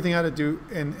you everything how to do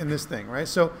in this thing, right?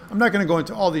 So I'm not going to go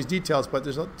into all these details, but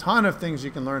there's a ton of things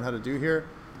you can learn how to do here.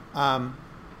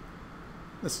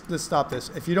 Let's stop this.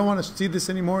 If you don't want to see this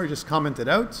anymore, you just comment it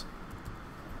out.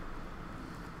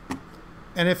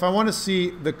 And if I want to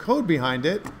see the code behind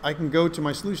it, I can go to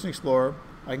my Solution Explorer,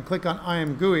 I can click on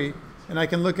IMGUI, and I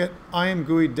can look at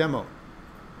IMGUI demo.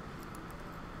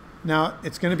 Now,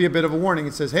 it's going to be a bit of a warning.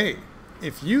 It says, hey,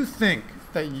 if you think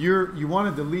that you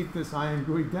want to delete this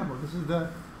IMGUI demo, this is the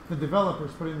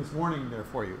developers putting this warning there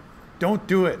for you. Don't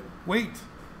do it. Wait.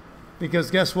 Because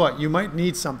guess what? You might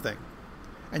need something.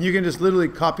 And you can just literally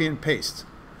copy and paste.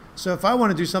 So if I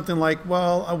want to do something like,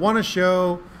 well, I want to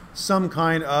show some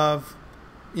kind of,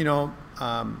 you know,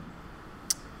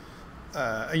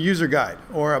 a user guide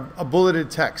or a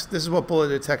bulleted text. This is what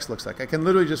bulleted text looks like. I can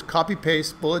literally just copy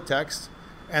paste bullet text,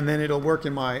 and then it'll work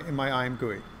in my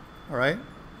IMGUI. All right.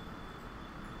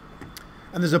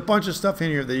 And there's a bunch of stuff in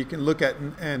here that you can look at,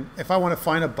 and if I want to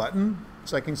find a button,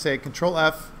 so I can say Control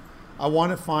F, I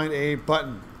want to find a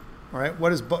button. All right. What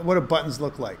do buttons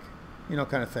look like? You know,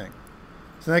 kind of thing.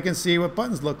 So I can see what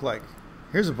buttons look like.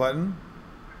 Here's a button.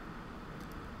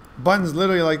 Buttons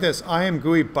literally like this,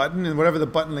 IMGUI button, and whatever the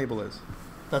button label is.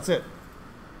 That's it.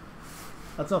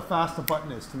 That's how fast a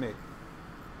button is to make.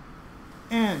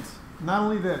 And not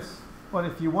only this, But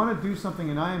if you want to do something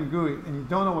in IMGUI and you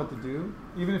don't know what to do,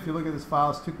 even if you look at this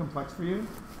file, it's too complex for you,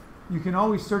 you can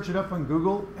always search it up on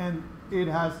Google, and it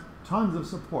has tons of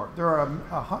support. There are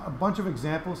a bunch of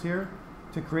examples here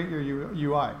to create your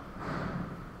UI.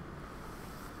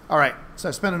 All right, so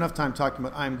I spent enough time talking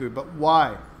about IMGUI, but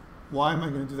why? Why am I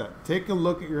going to do that? Take a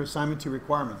look at your assignment 2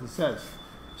 requirements. It says,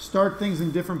 start things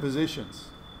in different positions,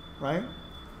 right?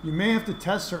 You may have to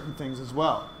test certain things as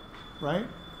well, right?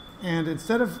 And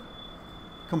instead of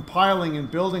compiling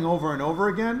and building over and over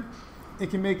again, it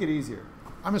can make it easier.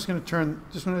 I'm just going to I'm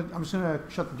just going to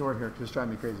shut the door here because it's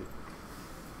driving me crazy.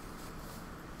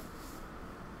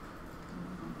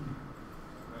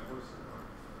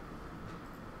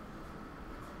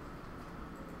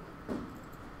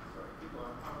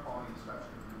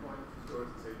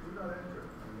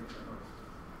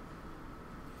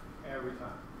 Every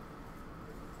time.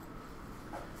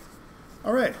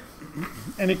 All right.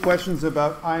 Any questions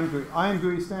about IMGUI?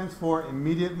 IMGUI stands for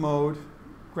Immediate Mode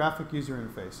Graphic User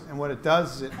Interface. And what it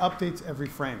does is it updates every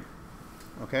frame.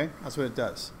 Okay? That's what it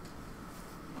does.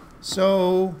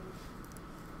 So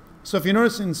if you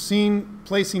notice in scene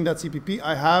placing.cpp,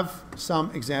 I have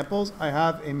some examples. I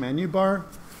have a menu bar,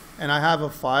 and I have a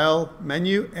file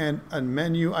menu and a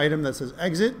menu item that says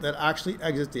exit that actually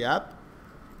exits the app.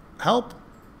 Help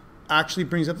actually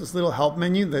brings up this little help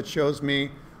menu that shows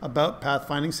me about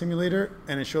Pathfinding Simulator,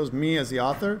 and it shows me as the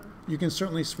author. You can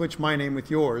certainly switch my name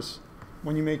with yours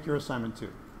when you make your assignment 2.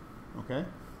 Okay?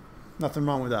 Nothing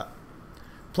wrong with that.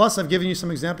 Plus, I've given you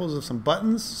some examples of some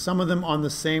buttons, some of them on the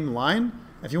same line.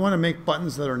 If you want to make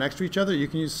buttons that are next to each other, you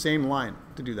can use same line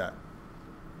to do that.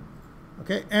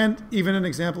 Okay? And even an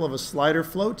example of a slider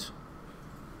float,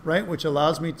 right, which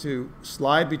allows me to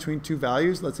slide between two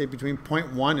values, let's say between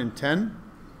 0.1 and 10,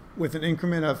 with an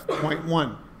increment of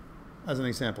 0.1 as an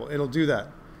example. It'll do that.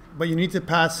 But you need to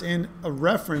pass in a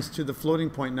reference to the floating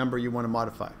point number you want to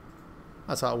modify.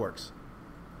 That's how it works.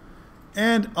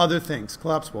 And other things,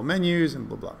 collapsible menus and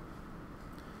blah, blah.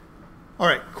 All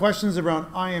right, questions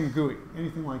around IMGUI,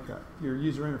 anything like that, your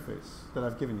user interface that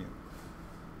I've given you.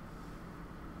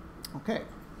 Okay,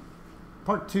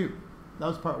 part 2. That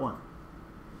was part 1.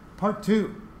 Part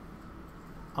 2,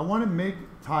 I want to make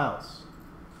tiles.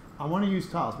 I want to use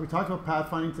tiles. We talked about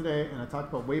pathfinding today, and I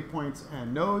talked about waypoints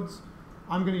and nodes.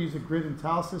 I'm going to use a grid and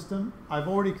tile system. I've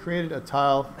already created a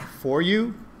tile for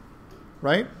you,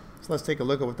 right? So let's take a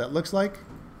look at what that looks like.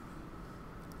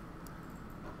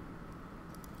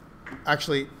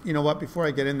 Actually, you know what? Before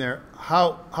I get in there,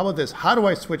 how about this? How do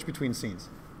I switch between scenes?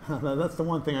 That's the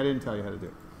one thing I didn't tell you how to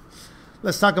do.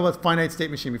 Let's talk about finite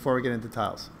state machine before we get into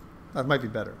tiles. That might be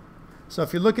better. So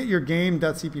if you look at your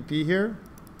game.cpp here,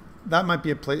 that might be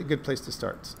a good place to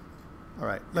start. All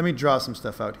right, let me draw some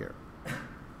stuff out here.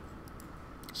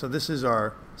 So this is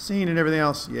our scene and everything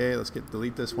else. Yay, let's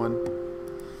delete this one.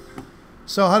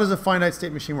 So how does a finite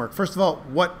state machine work? First of all,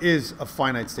 what is a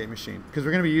finite state machine? Because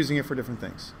we're going to be using it for different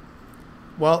things.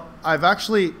 Well, I've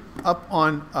actually, up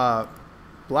on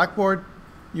Blackboard,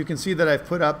 you can see that I've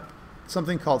put up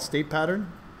something called state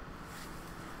pattern.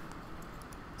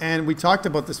 And we talked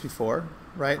about this before,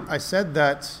 right? I said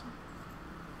that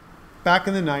back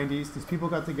in the 90s, these people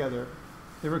got together.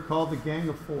 They were called the Gang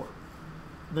of Four.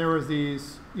 There was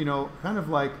these, you know, kind of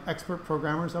like expert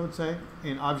programmers, I would say,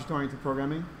 in object-oriented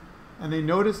programming. And they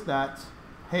noticed that,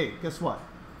 hey, guess what?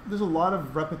 There's a lot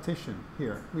of repetition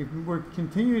here. We're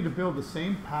continuing to build the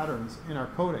same patterns in our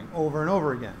coding over and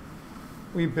over again.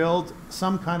 We build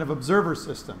some kind of observer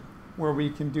system where we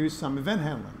can do some event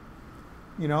handling.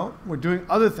 You know, we're doing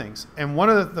other things. And one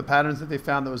of the patterns that they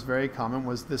found that was very common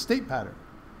was the state pattern.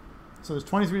 So there's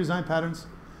 23 design patterns.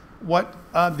 What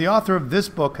the author of this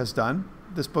book has done,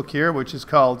 this book here, which is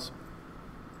called,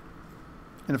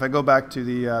 and if I go back to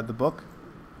the book,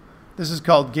 this is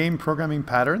called Game Programming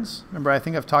Patterns. Remember, I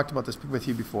think I've talked about this with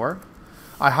you before.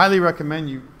 I highly recommend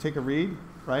you take a read,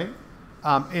 right?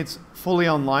 It's fully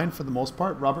online for the most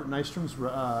part. Robert Nystrom's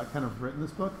kind of written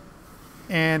this book.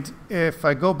 And if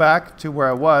I go back to where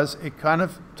I was, it kind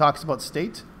of talks about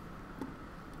state.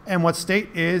 And what state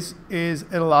is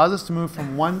it allows us to move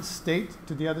from one state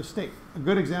to the other state. A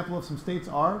good example of some states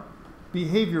are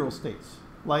behavioral states.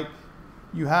 Like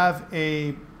you have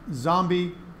a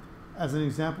zombie, as an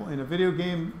example, in a video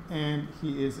game, and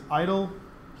he is idle.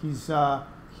 He's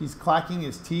clacking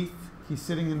his teeth. He's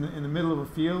sitting in the middle of a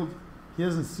field. He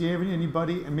doesn't see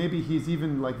anybody, and maybe he's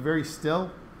even like very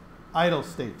still. Idle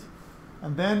state.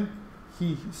 And then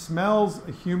he smells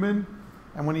a human,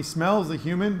 and when he smells the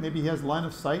human, maybe he has line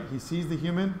of sight. He sees the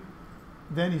human.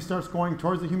 Then he starts going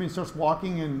towards the human. He starts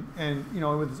walking and you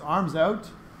know, with his arms out.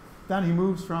 Then he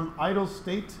moves from idle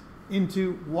state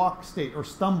into walk state or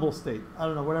stumble state. I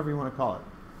don't know, whatever you want to call it.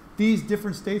 These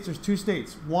different states, there's two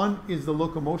states. One is the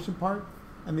locomotion part,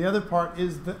 and the other part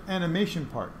is the animation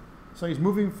part. So he's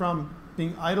moving from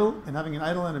being idle and having an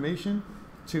idle animation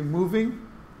to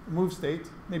move state,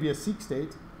 maybe a seek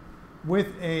state,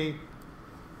 with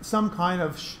some kind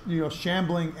of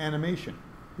shambling animation.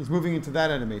 He's moving into that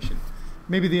animation.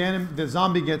 Maybe the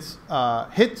zombie gets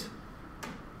hit,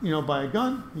 by a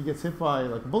gun. He gets hit by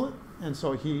like a bullet, and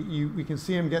so we can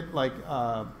see him get like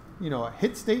a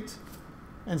hit state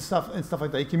and stuff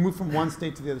like that. He can move from one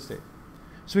state to the other state.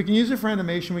 So we can use it for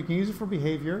animation. We can use it for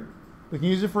behavior. We can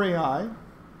use it for AI.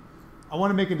 I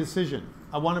want to make a decision.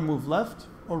 I want to move left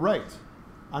or right.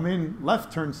 I'm in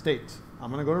left turn state.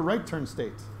 I'm going to go to right turn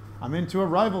state. I'm into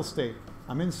arrival state.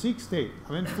 I'm in seek state.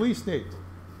 I'm in flee state,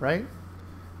 right?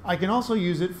 I can also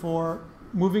use it for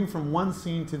moving from one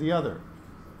scene to the other.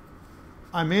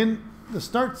 I'm in the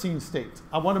start scene state.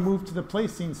 I want to move to the play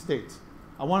scene state.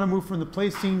 I want to move from the play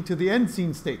scene to the end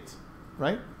scene state,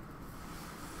 right?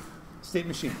 State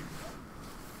machine.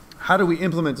 How do we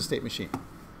implement the state machine?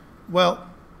 Well,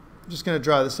 I'm just going to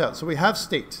draw this out. So we have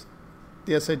state,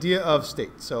 this idea of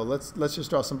state. So let's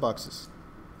just draw some boxes.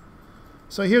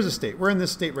 So here's a state. We're in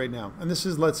this state right now. And this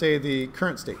is, let's say, the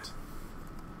current state.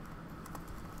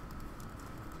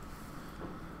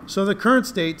 So the current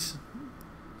state,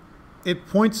 it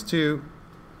points to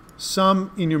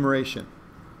some enumeration.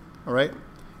 All right?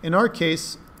 In our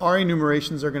case, our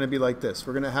enumerations are going to be like this.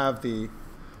 We're going to have the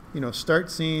start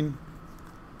scene,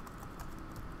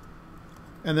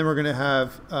 and then we're going to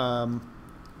have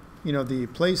the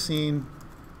play scene,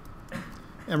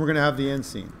 and we're going to have the end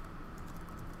scene.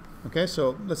 Okay,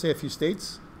 so let's say a few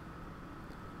states.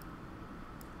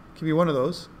 Could be one of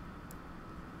those.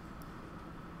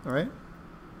 All right.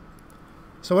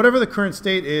 So whatever the current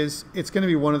state is, it's going to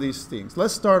be one of these things.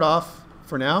 Let's start off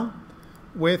for now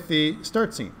with the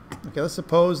start scene. Okay, let's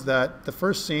suppose that the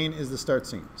first scene is the start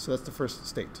scene. So that's the first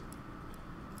state.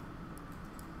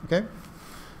 Okay?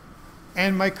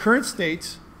 And my current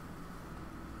state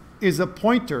is a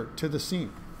pointer to the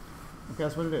scene. Okay,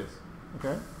 that's what it is.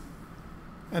 Okay?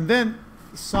 And then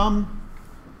some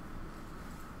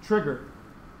trigger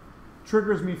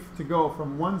triggers me to go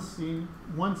from one scene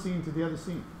to the other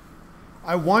scene.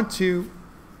 I want to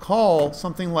call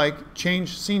something like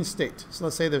change scene state. So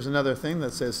let's say there's another thing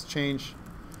that says change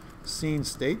scene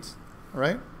state, all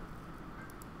right?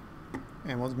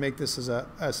 And we'll make this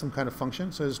as some kind of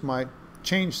function. So there's my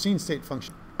change scene state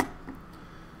function.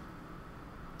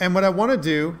 And what I want to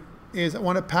do is I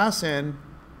want to pass in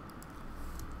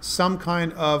some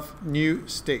kind of new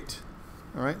state.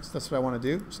 All right, so that's what I want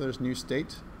to do. So there's new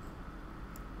state.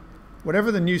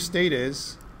 Whatever the new state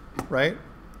is, right?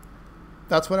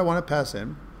 That's what I want to pass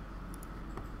in.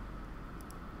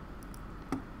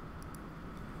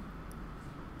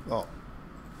 Oh.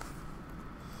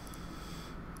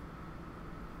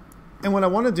 And what I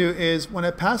want to do is when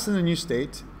I pass in the new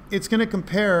state, it's going to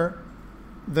compare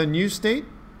the new state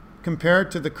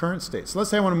compared to the current state. So let's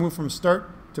say I want to move from start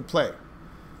to play.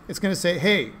 It's going to say,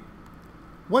 hey,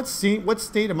 what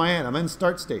state am I in? I'm in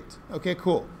start state. Okay,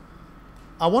 cool.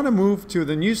 I want to move to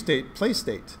the new state, play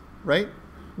state, right?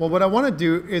 Well, what I want to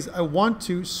do is I want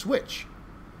to switch.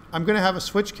 I'm going to have a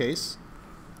switch case.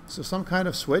 So some kind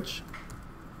of switch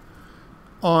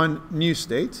on new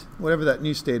state, whatever that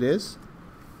new state is.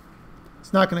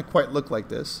 It's not going to quite look like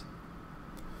this.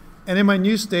 And in my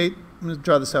new state, I'm going to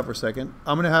draw this out for a second.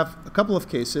 I'm going to have a couple of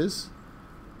cases.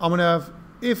 I'm going to have,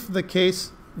 if the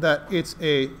case that it's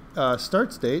a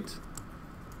start state,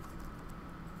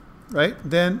 right,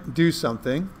 then do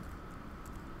something.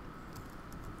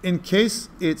 In case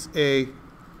it's a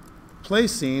play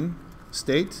scene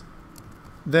state,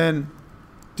 then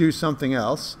do something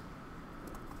else.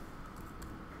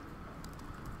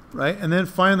 Right? And then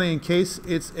finally, in case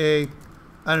it's a,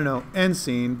 I don't know, end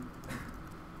scene,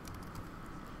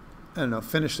 I don't know,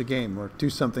 finish the game or do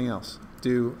something else.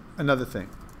 Do another thing.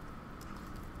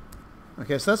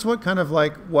 Okay, so that's what kind of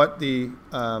like what the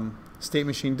state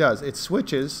machine does. It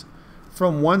switches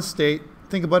from one state,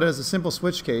 think about it as a simple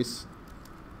switch case,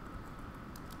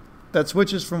 that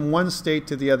switches from one state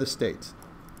to the other state.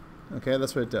 Okay,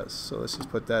 that's what it does. So let's just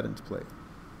put that into play.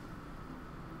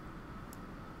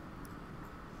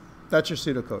 That's your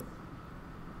pseudocode.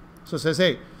 So it says,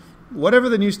 hey, whatever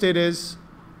the new state is,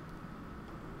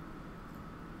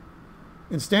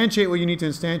 instantiate what you need to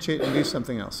instantiate and do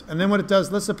something else. And then what it does,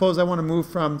 let's suppose I want to move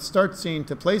from start scene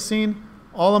to play scene.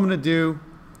 All I'm going to do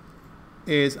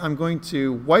is I'm going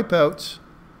to wipe out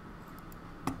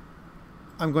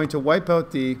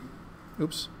the,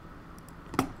 oops.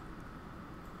 Let's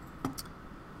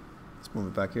Let's move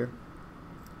it back here.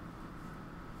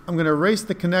 I'm going to erase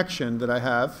the connection that I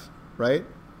have, right,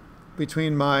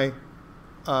 between my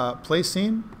play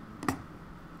scene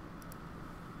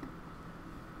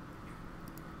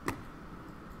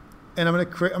and I'm going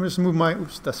to create. I'm just move my.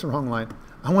 Oops, that's the wrong line.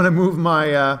 I want to move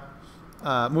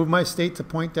my state to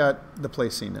point at the play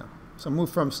scene now. So move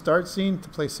from start scene to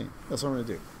play scene. That's what I'm going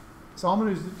to do. So all I'm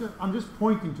going to do is I'm just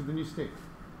pointing to the new state.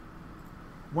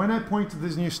 When I point to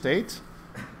this new state,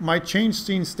 my change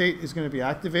scene state is going to be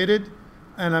activated,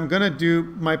 and I'm going to do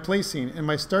my play scene, and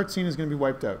my start scene is going to be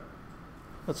wiped out.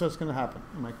 That's what's going to happen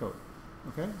in my code.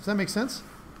 Okay? Does that make sense?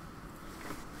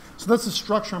 So that's the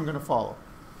structure I'm going to follow.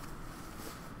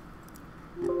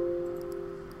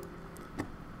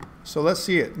 So let's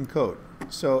see it in code.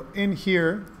 So in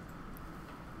here,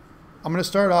 I'm going to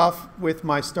start off with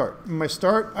my start. In my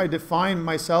start, I define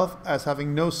myself as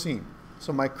having no scene.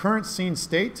 So my current scene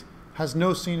state has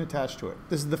no scene attached to it.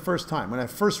 This is the first time when I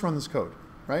first run this code,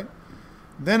 right?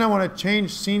 Then I want to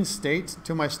change scene state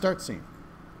to my start scene.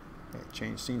 Okay,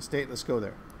 change scene state. Let's go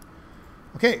there.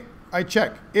 Okay, I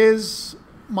check. Is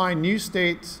my new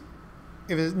state,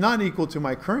 if it's not equal to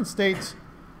my current state,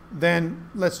 then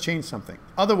let's change something.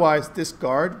 Otherwise, this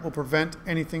guard will prevent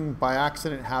anything by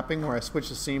accident happening where I switch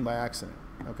the scene by accident.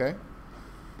 Okay?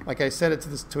 Like I set it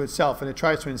to itself, and it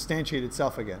tries to instantiate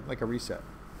itself again, like a reset.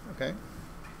 Okay?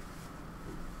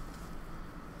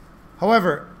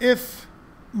 However, if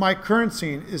my current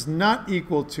scene is not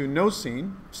equal to no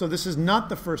scene, so this is not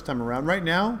the first time around. Right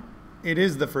now, it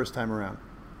is the first time around.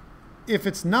 If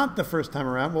it's not the first time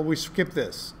around, well, we skip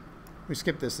this. We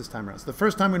skip this time around. So the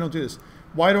first time we don't do this.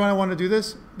 Why do I want to do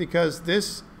this? Because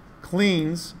this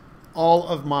cleans all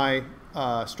of my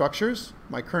structures,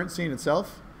 my current scene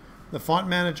itself. The font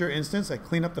manager instance, I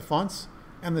clean up the fonts,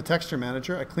 and the texture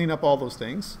manager, I clean up all those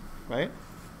things, right?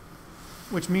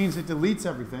 Which means it deletes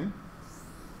everything.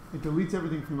 It deletes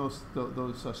everything from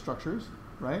those structures,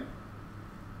 right?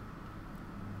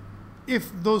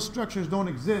 If those structures don't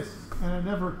exist and I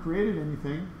never created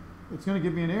anything, it's going to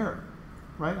give me an error,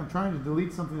 right? I'm trying to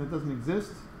delete something that doesn't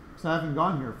exist because I haven't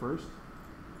gone here first.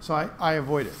 So I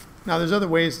avoid it. Now, there's other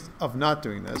ways of not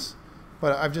doing this,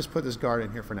 but I've just put this guard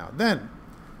in here for now. Then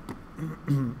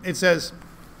it says,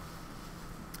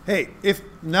 hey, if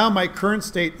now my current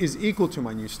state is equal to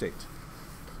my new state.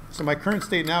 So my current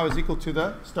state now is equal to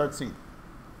the start scene.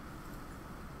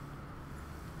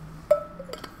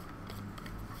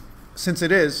 Since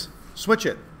it is, switch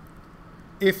it.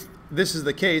 If this is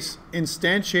the case,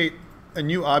 instantiate a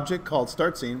new object called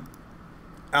start scene,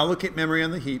 allocate memory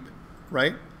on the heap,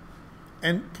 right?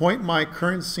 And point my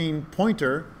current scene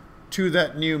pointer to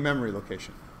that new memory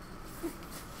location.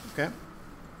 Okay?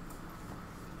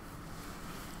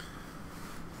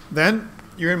 Then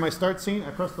you're in my start scene.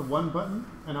 I press the 1 button,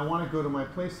 and I want to go to my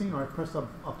play scene, or I press a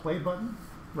play button,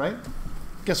 right?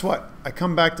 Guess what? I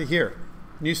come back to here,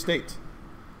 new state.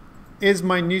 Is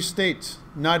my new state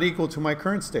not equal to my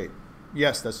current state?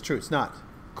 Yes, that's true. It's not.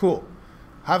 Cool.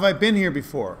 Have I been here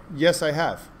before? Yes, I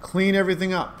have. Clean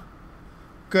everything up.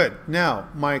 Good. Now,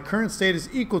 my current state is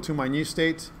equal to my new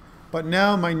state, but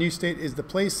now my new state is the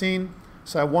play scene,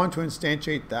 so I want to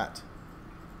instantiate that.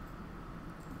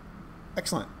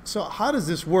 Excellent. So how does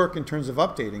this work in terms of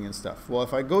updating and stuff? Well,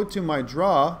 if I go to my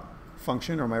draw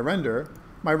function or my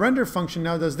render function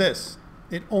now does this.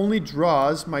 It only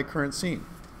draws my current scene.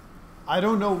 I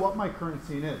don't know what my current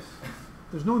scene is.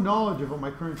 There's no knowledge of what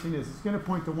my current scene is. It's going to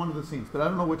point to one of the scenes, but I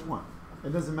don't know which one.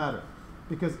 It doesn't matter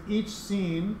because each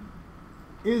scene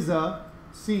is a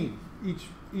scene.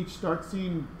 Each start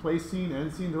scene, play scene,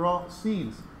 end scene, they're all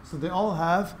scenes. So they all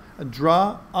have a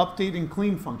draw, update, and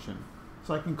clean function.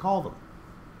 So I can call them,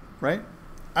 right?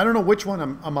 I don't know which one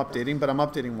I'm updating, but I'm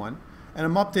updating one. And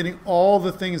I'm updating all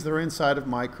the things that are inside of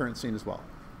my current scene as well.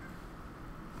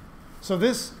 So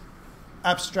this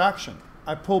abstraction,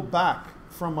 I pull back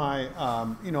from my,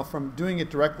 from doing it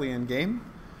directly in game.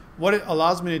 What it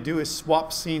allows me to do is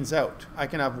swap scenes out. I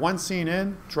can have one scene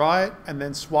in, draw it, and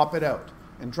then swap it out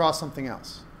and draw something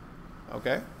else,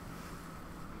 okay?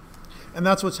 And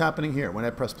that's what's happening here when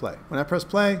I press play. When I press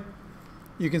play,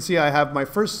 you can see I have my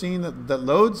first scene that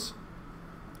loads.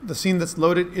 The scene that's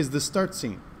loaded is the start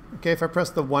scene. Okay, if I press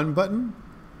the 1 button,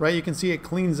 right, you can see it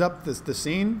cleans up the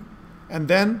scene, and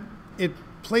then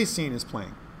play scene is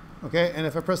playing. Okay, and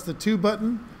if I press the 2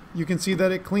 button, you can see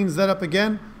that it cleans that up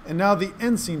again, and now the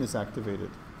end scene is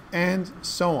activated, and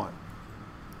so on.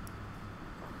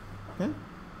 Okay,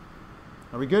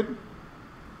 are we good?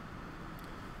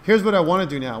 Here's what I want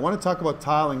to do now. I want to talk about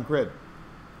tile and grid.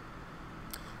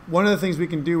 One of the things we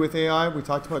can do with AI, we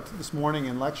talked about this morning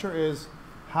in lecture, is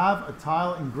have a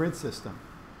tile and grid system.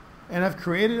 And I've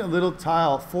created a little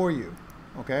tile for you,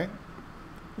 okay?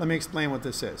 Let me explain what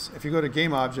this is. If you go to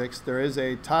game objects, there is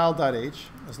a tile.h.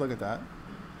 Let's look at that.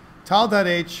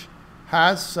 Tile.h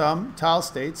has some tile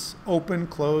states: open,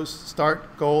 closed,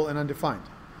 start, goal, and undefined.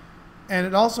 And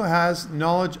it also has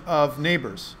knowledge of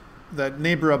neighbors, the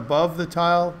neighbor above the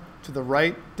tile, to the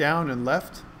right, down, and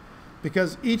left,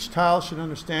 because each tile should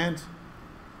understand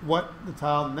what the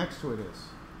tile next to it is,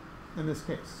 in this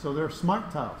case. So they're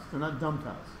smart tiles, they're not dumb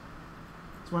tiles.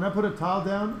 So when I put a tile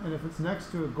down, and if it's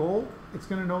next to a goal, it's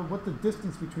going to know what the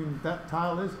distance between that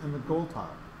tile is and the goal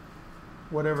tile,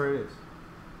 whatever it is.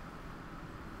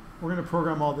 We're going to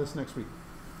program all this next week,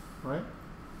 right?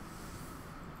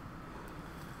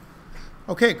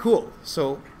 Okay, cool.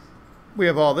 So we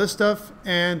have all this stuff,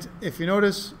 and if you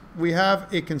notice, we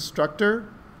have a constructor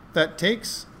that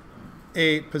takes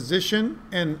a position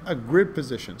and a grid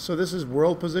position. So this is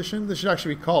world position. This should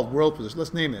actually be called world position.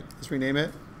 Let's name it. Let's rename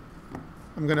it.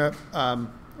 I'm going to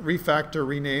refactor,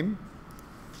 rename.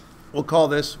 We'll call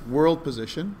this world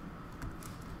position.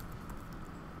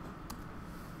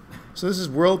 So this is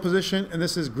world position, and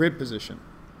this is grid position.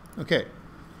 Okay.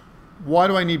 Why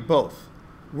do I need both?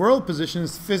 World position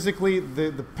is physically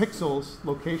the pixels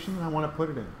location I want to put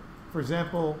it in. For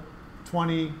example,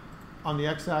 20 on the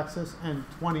x-axis and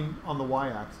 20 on the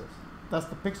y-axis. That's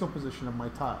the pixel position of my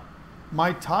tile.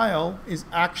 My tile is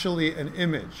actually an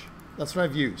image. That's what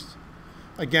I've used.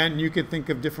 Again, you could think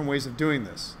of different ways of doing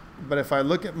this. But if I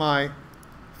look at my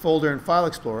folder in File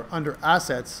Explorer, under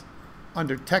Assets,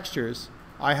 under Textures,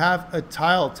 I have a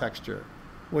tile texture,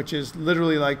 which is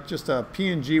literally like just a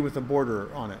PNG with a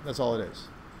border on it. That's all it is.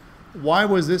 Why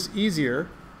was this easier?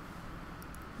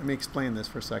 Let me explain this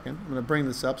for a second. I'm going to bring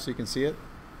this up so you can see it.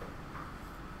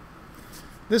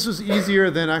 This was easier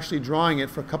than actually drawing it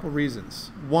for a couple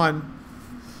reasons. One,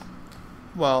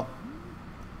 well,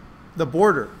 the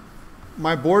border.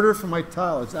 My border for my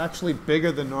tile is actually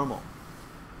bigger than normal.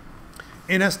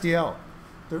 In SDL,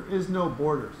 there is no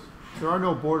borders. There are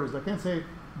no borders. I can't say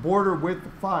border width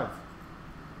 5.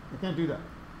 I can't do that,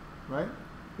 right?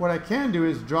 What I can do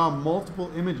is draw multiple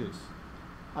images.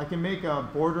 I can make a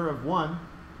border of 1,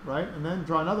 right, and then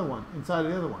draw another one inside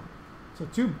of the other one. So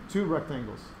two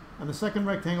rectangles. And the second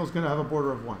rectangle is going to have a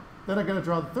border of 1. Then I'm going to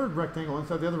draw the third rectangle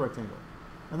inside the other rectangle.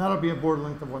 And that'll be a border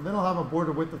length of 1. Then I'll have a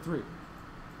border width of 3.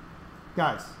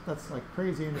 Guys, that's like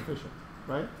crazy inefficient,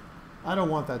 right? I don't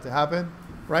want that to happen,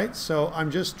 right? So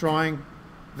I'm just drawing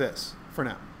this for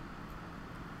now.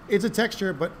 It's a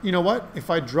texture, but you know what? If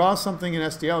I draw something in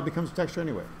SDL, it becomes a texture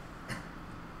anyway.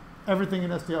 Everything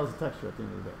in SDL is a texture at the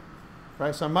end of the day,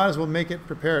 right? So I might as well make it,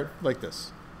 prepare it like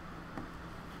this.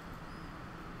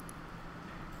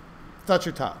 That's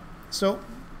your tile. So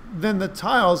then the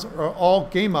tiles are all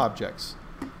game objects.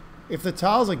 If the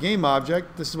tile is a game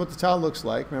object, this is what the tile looks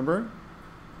like, remember?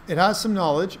 It has some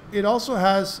knowledge. It also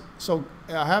has, so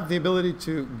I have the ability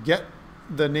to get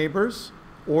the neighbors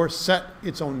or set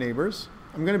its own neighbors.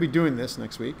 I'm going to be doing this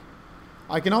next week.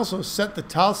 I can also set the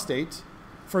tile state.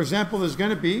 For example, there's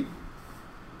going to be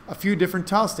a few different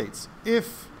tile states.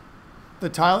 If the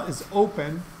tile is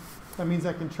open, that means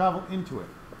I can travel into it.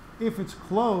 If it's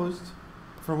closed,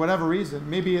 for whatever reason,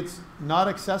 maybe it's not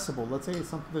accessible. Let's say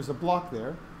there's a block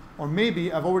there, or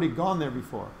maybe I've already gone there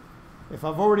before. If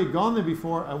I've already gone there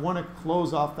before, I want to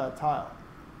close off that tile,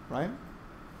 right?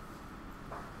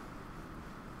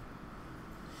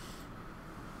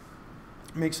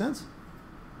 Make sense?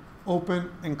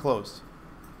 Open and closed.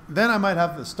 Then I might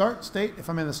have the start state if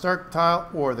I'm in the start tile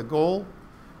or the goal.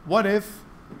 What if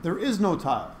there is no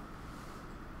tile?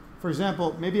 For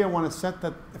example, maybe I want to set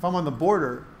that if I'm on the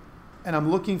border and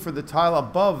I'm looking for the tile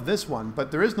above this one,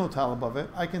 but there is no tile above it,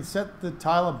 I can set the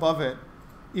tile above it,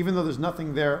 even though there's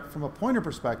nothing there from a pointer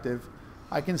perspective.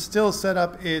 I can still set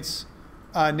up its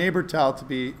neighbor tile to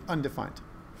be undefined.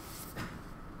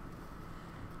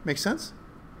 Make sense?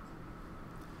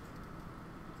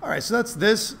 All right, so that's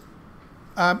this.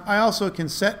 I also can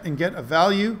set and get a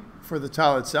value for the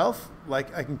tile itself.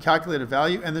 Like I can calculate a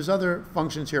value, and there's other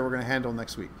functions here we're going to handle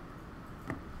next week.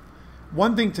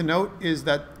 One thing to note is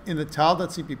that in the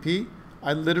tile.cpp,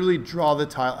 I literally draw the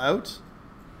tile out.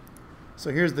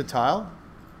 So here's the tile,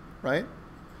 right?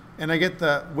 And I get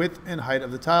the width and height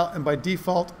of the tile, and by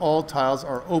default, all tiles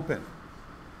are open.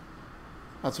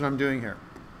 That's what I'm doing here.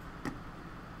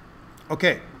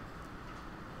 Okay.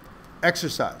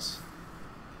 Exercise.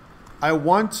 I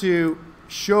want to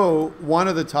show one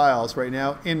of the tiles right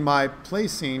now in my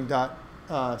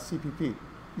playscene.cpp.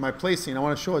 My playscene, I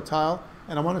want to show a tile,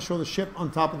 and I want to show the ship on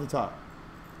top of the tile.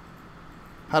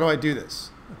 How do I do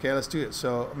this? Okay, let's do it.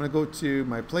 So I'm going to go to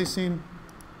my playscene.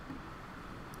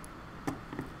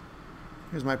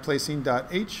 Here's my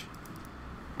placing.h.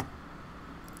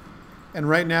 And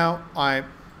right now,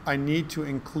 I need to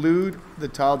include the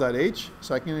tile.h,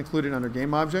 so I can include it under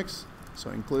game objects. So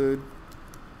include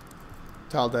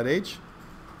tile.h.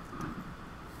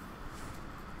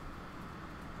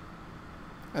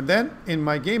 And then in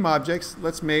my game objects,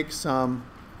 let's make some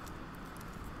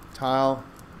tile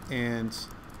and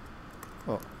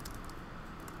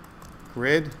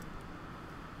grid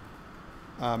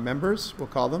members, we'll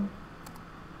call them.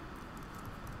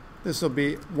 This will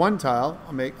be one tile.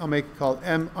 I'll make it called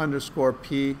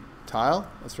m_p tile.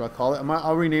 That's what I'll call it.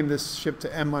 I'll rename this ship to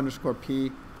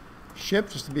m_p ship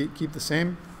just to keep the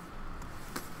same.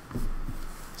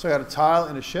 So I got a tile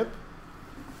and a ship,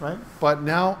 right? But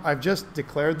now I've just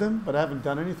declared them, but I haven't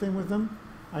done anything with them.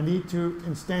 I need to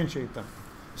instantiate them.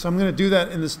 So I'm going to do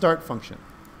that in the start function.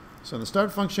 So in the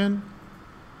start function,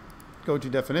 go to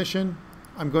definition.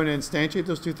 I'm going to instantiate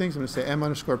those two things. I'm going to say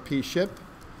m_p ship.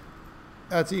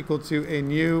 That's equal to a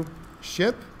new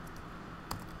ship.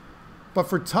 But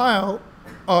for tile,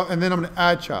 and then I'm going to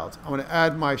add child. I'm going to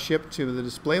add my ship to the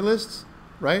display list,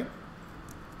 right?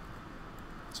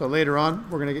 So later on,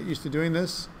 we're going to get used to doing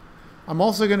this. I'm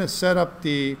also going to set up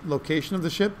the location of the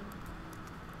ship.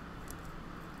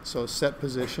 So set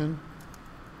position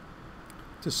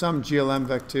to some GLM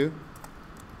vec2.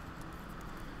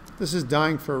 This is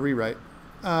dying for a rewrite.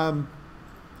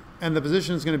 And the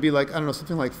position is going to be like, I don't know,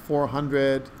 something like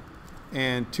 400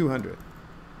 and 200.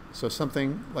 So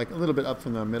something like a little bit up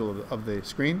from the middle of the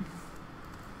screen.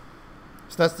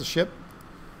 So that's the ship.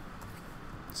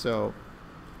 So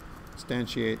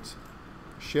instantiate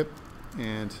ship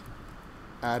and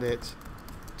add it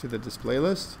to the display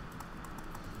list,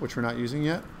 which we're not using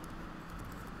yet.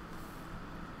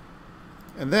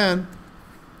 And then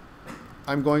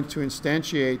I'm going to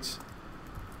instantiate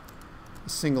a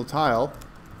single tile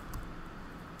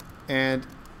and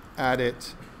add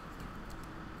it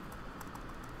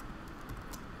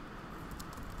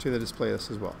to the display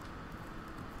list as well.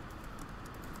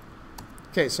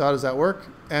 Okay, so how does that work?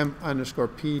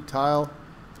 m_p tile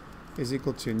is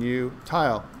equal to new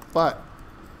tile. But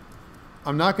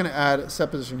I'm not going to add a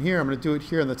set position here. I'm going to do it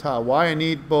here in the tile. Why? I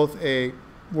need both a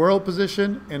world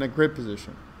position and a grid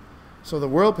position. So the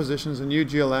world position is a new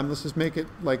GLM. Let's just make it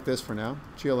like this for now.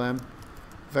 GLM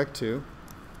vec2.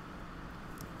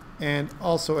 And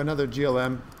also another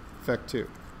GLM vec2.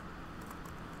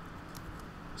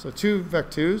 So two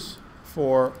vec2s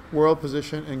for world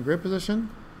position and grid position.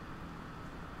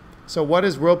 So what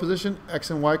is world position?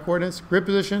 X and Y coordinates. Grid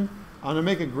position, I'm going to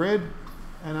make a grid,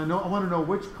 and I want to know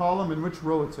which column and which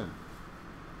row it's in.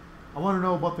 I want to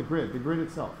know about the grid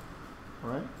itself. All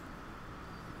right?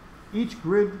 Each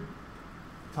grid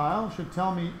tile should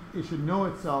tell me, it should know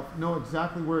itself, know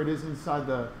exactly where it is inside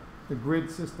the grid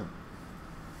system.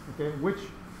 Okay,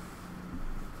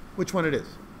 which one it is.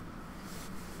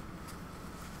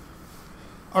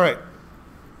 All right,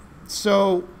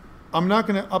 so I'm not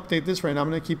going to update this right now. I'm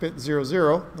going to keep it 0,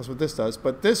 0. That's what this does.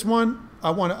 But this one,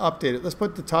 I want to update it. Let's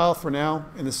put the tile for now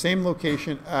in the same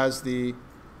location as the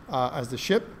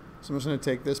ship. So I'm just going to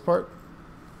take this part.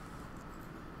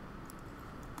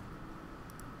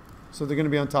 So they're going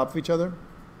to be on top of each other.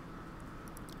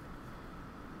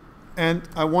 And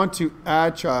I want to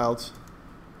add child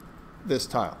this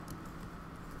tile.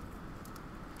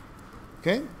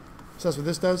 Okay, so that's what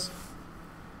this does.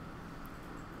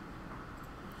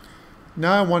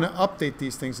 Now I want to update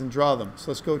these things and draw them.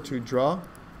 So let's go to draw.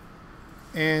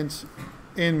 And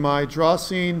in my draw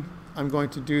scene, I'm going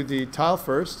to do the tile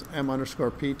first,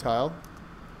 m_p tile,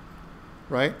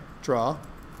 right? Draw.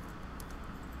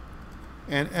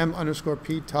 And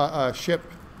m_p ship,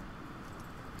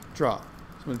 draw. So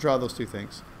I'm going to draw those two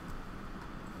things.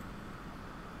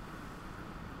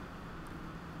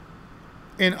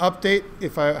 In update,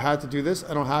 if I had to do this,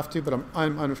 I don't have to, but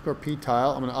I'm m_p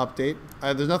tile. I'm going to update.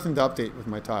 There's nothing to update with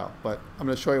my tile, but I'm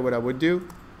going to show you what I would do.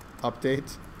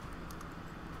 Update.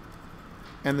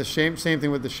 And the same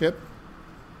thing with the ship.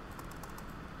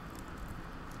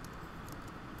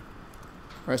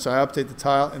 All right, so I update the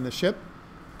tile and the ship.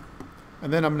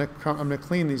 And then I'm going to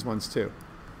clean these ones too.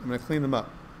 I'm going to clean them up.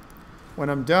 When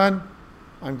I'm done,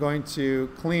 I'm going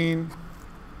to clean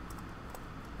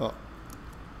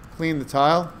the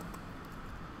tile,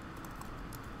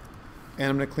 and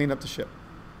I'm going to clean up the ship.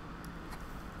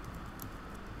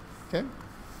 Okay?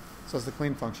 So that's the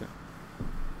clean function.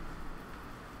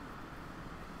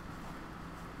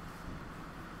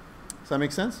 Does that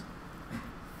make sense?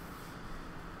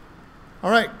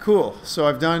 All right, cool. So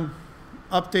I've done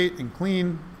update and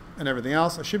clean and everything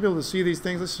else. I should be able to see these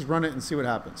things. Let's just run it and see what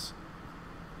happens.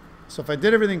 So if I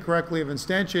did everything correctly, I've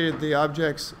instantiated the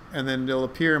objects, and then they'll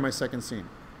appear in my second scene.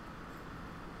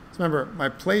 So remember, my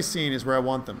play scene is where I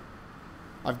want them.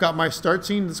 I've got my start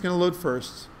scene that's going to load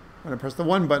first. When I press the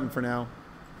 1 button for now,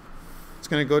 it's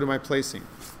going to go to my play scene.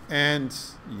 And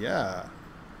yeah,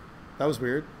 that was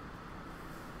weird.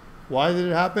 Why did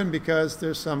it happen? Because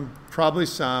there's probably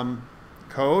some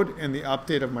code in the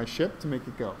update of my ship to make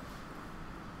it go.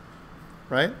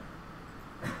 Right?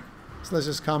 So let's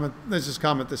just comment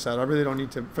this out. I really don't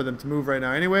need for them to move right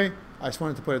now anyway. I just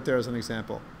wanted to put it there as an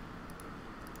example.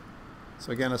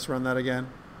 So again, let's run that again.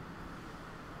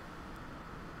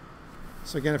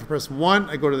 So again, if I press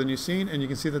 1, I go to the new scene, and you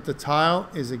can see that the tile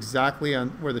is exactly on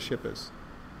where the ship is.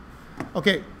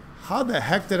 Okay, how the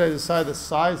heck did I decide the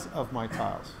size of my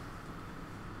tiles?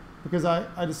 Because I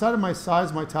decided my size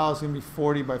of my tile is going to be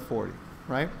 40 by 40,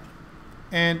 right?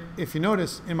 And if you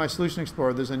notice, in my Solution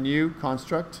Explorer, there's a new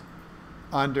construct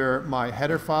under my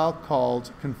header file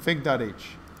called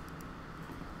config.h.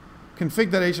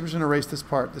 Config.h, I'm just going to erase this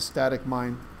part, the static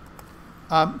mine.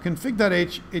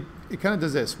 Config.h, it kind of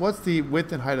does this. What's the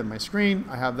width and height of my screen?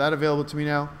 I have that available to me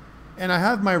now. And I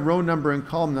have my row number and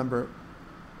column number.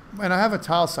 And I have a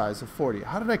tile size of 40.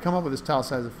 How did I come up with this tile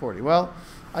size of 40? Well,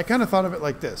 I kind of thought of it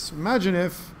like this. Imagine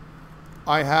if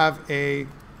I have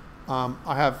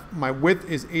my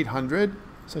width is 800.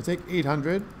 So I take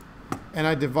 800 and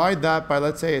I divide that by,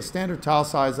 let's say, a standard tile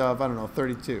size of, I don't know,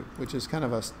 32, which is kind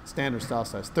of a standard tile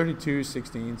size, 32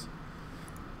 16s.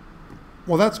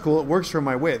 Well, that's cool. It works for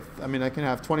my width. I mean, I can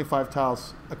have 25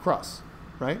 tiles across,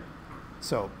 right?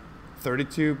 So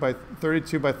 32 by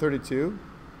 32,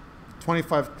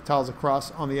 25 tiles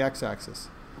across on the x-axis.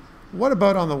 What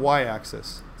about on the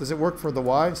y-axis? Does it work for the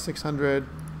y? 600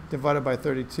 divided by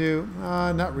 32?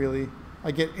 Not really.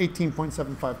 I get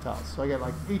 18.75 tiles. So I get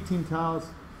like 18 tiles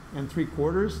and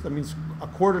 3/4. That means a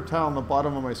quarter tile on the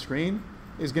bottom of my screen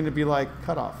is going to be like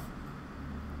cut off.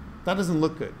 That doesn't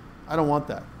look good. I don't want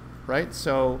that, right?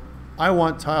 So I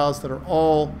want tiles that are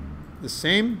all the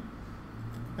same,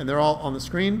 and they're all on the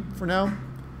screen for now.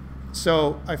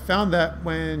 So I found that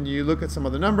when you look at some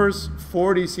of the numbers,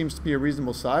 40 seems to be a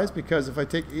reasonable size, because if I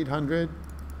take 800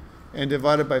 and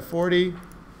divide it by 40,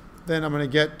 then I'm going to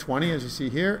get 20, as you see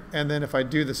here. And then if I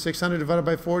do the 600 divided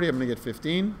by 40, I'm going to get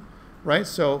 15, right?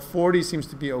 So 40 seems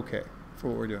to be okay for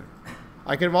what we're doing.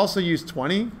 I could have also used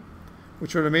 20,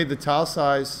 which would have made the tile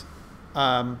size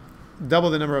double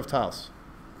the number of tiles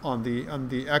on the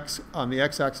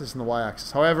x-axis and the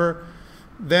y-axis. However,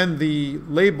 then the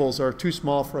labels are too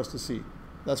small for us to see.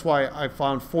 That's why I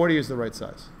found 40 is the right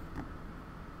size.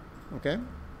 Okay?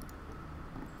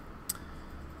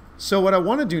 So what I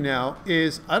want to do now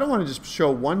is, I don't want to just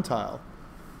show one tile.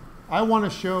 I want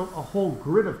to show a whole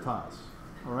grid of tiles.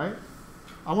 All right?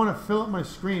 I want to fill up my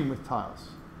screen with tiles.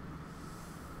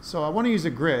 So I want to use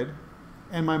a grid.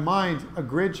 In my mind, a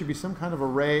grid should be some kind of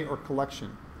array or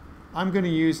collection. I'm going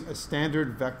to use a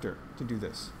standard vector to do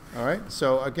this. All right,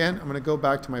 so again, I'm going to go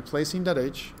back to my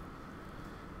placing.h,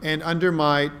 and under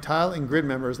my tile and grid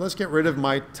members, let's get rid of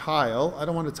my tile. I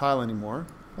don't want a tile anymore.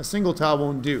 A single tile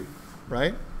won't do,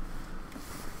 right?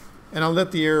 And I'll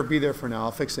let the error be there for now.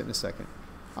 I'll fix it in a second.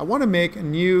 I want to make a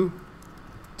new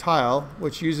tile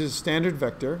which uses standard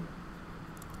vector,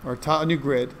 or a new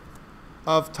grid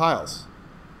of tiles.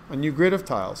 A new grid of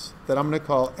tiles that I'm going to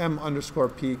call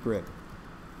m_p grid.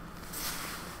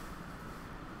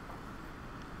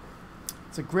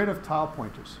 It's a grid of tile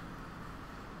pointers.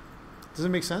 Does it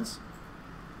make sense?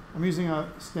 I'm using a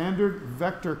standard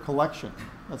vector collection.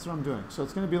 That's what I'm doing. So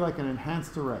it's going to be like an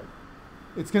enhanced array.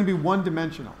 It's going to be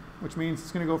one-dimensional, which means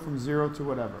it's going to go from 0 to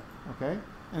whatever. Okay?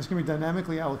 And it's going to be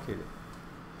dynamically allocated.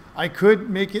 I could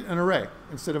make it an array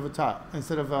instead of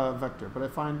a vector, but I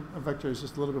find a vector is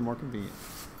just a little bit more convenient.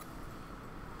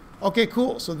 Okay,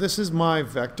 cool. So this is my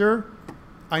vector.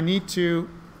 I need to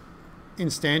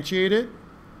instantiate it.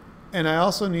 And I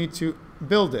also need to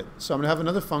build it. So I'm going to have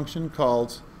another function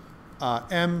called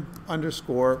m_build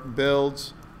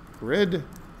grid.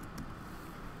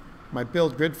 My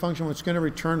build grid function, which is going to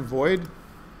return void.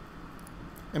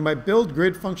 And my build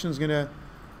grid function is going to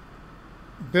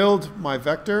build my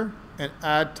vector and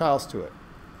add tiles to it.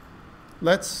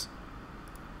 Let's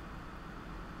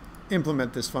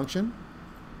implement this function.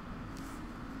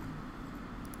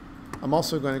 I'm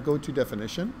also going to go to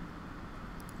definition.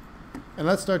 And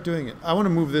let's start doing it. I want to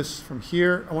move this from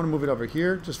here. I want to move it over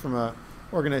here, just from an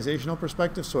organizational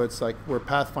perspective, so it's like where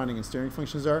pathfinding and steering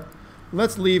functions are.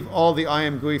 Let's leave all the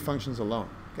IM-GUI functions alone,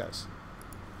 guys.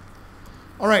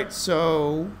 All right,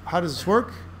 so how does this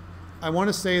work? I want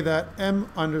to say that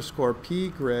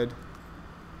m_p grid,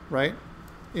 right,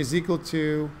 is equal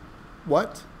to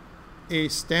what? a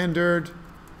standard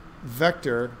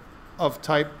vector of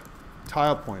type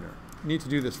tile pointer. You need to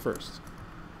do this first.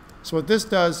 So what this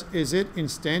does is it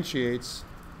instantiates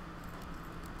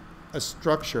a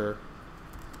structure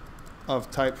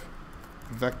of type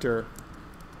vector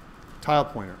tile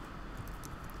pointer.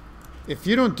 If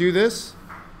you don't do this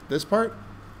part,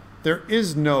 there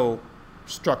is no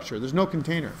structure. There's no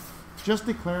container. Just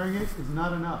declaring it is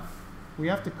not enough. We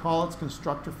have to call its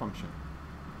constructor function,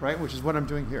 right? Which is what I'm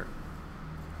doing here.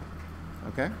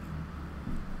 Okay?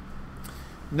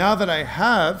 Now that I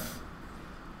have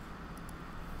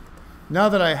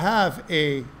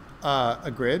a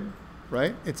grid,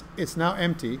 right? It's now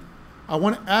empty. I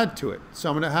want to add to it. So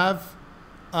I'm going to have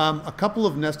a couple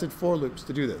of nested for loops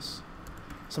to do this.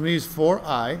 So I'm going to use for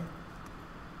I.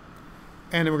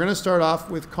 And we're going to start off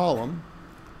with column.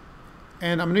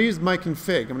 And I'm going to use my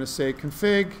config. I'm going to say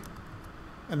config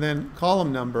and then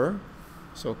column number.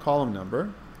 So column number,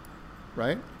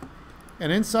 right?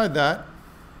 And inside that,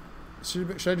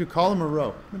 should I do column or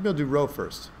row? Maybe I'll do row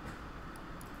first.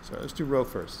 So let's do row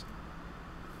first.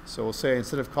 So we'll say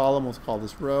instead of column, we'll call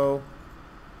this row.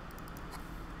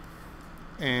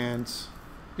 And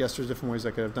yes, there's different ways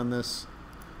I could have done this.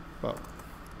 Well,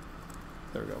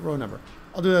 there we go, row number.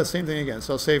 I'll do that same thing again.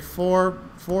 So I'll say for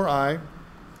I,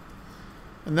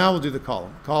 and now we'll do the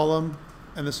column. Column,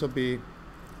 and this will be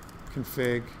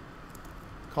config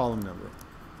column number.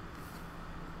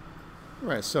 All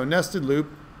right, so nested loop,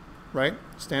 right?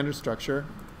 Standard structure.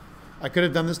 I could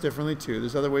have done this differently too.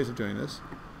 There's other ways of doing this,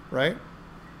 right?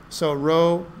 So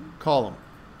row, column.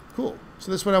 Cool.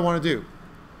 So this is what I want to do.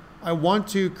 I want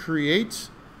to create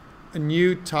a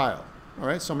new tile. All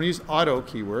right, so I'm going to use auto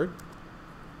keyword.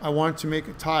 I want to make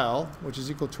a tile, which is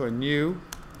equal to a new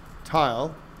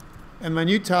tile. And my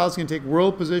new tile is going to take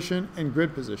world position and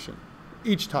grid position,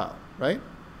 each tile, right?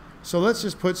 So let's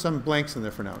just put some blanks in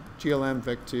there for now. GLM,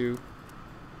 vec2.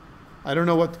 I don't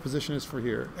know what the position is for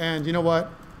here. And you know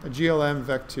what? A GLM,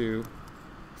 vec2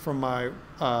 from my,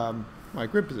 my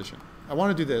grid position. I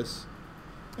want to do this.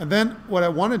 And then what I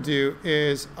want to do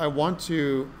is I want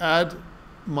to add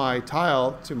my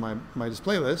tile to my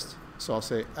display list. So I'll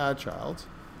say add child,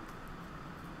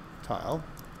 tile.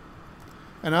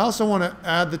 And I also want to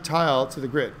add the tile to the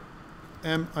grid.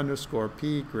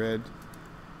 m_p grid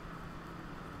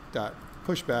dot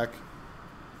pushback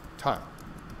tile,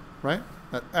 right?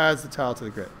 That adds the tile to the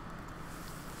grid.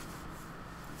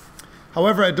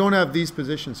 However, I don't have these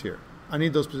positions here. I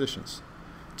need those positions.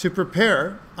 To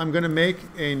prepare, I'm going to make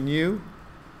a new,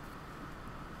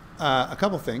 a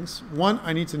couple things. One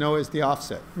I need to know is the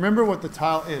offset. Remember what the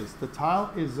tile is. The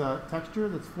tile is a texture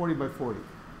that's 40 by 40.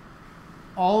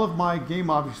 All of my game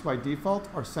objects by default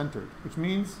are centered, which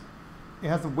means it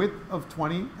has a width of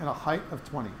 20 and a height of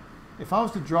 20. If I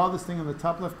was to draw this thing in the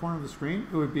top left corner of the screen,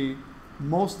 it would be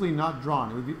mostly not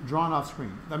drawn. It would be drawn off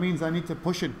screen. That means I need to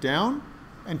push it down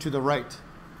and to the right.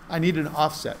 I need an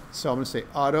offset. So I'm going to say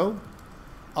auto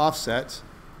offset.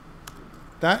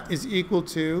 That is equal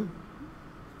to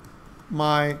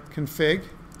my config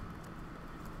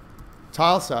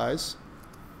tile size,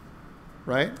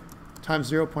 right,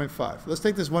 times 0.5. Let's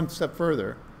take this one step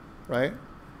further, right?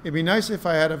 It'd be nice if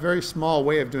I had a very small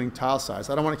way of doing tile size.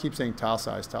 I don't want to keep saying tile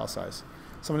size, tile size.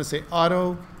 So I'm going to say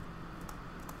auto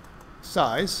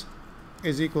size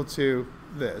is equal to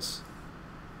this.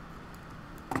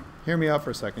 Hear me out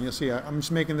for a second. You'll see I'm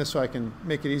just making this so I can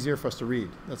make it easier for us to read.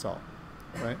 That's all,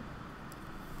 right?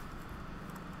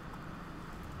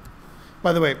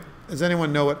 By the way, does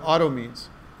anyone know what auto means?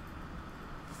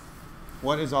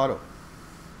 What is auto?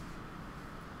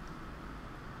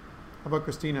 How about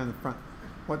Christina in the front?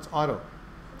 What's auto,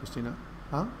 Christina?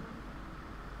 Huh?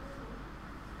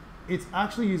 It's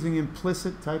actually using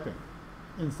implicit typing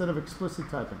instead of explicit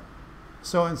typing.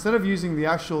 So instead of using the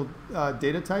actual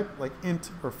data type, like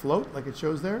int or float, like it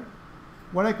shows there,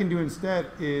 what I can do instead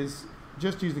is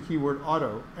just use the keyword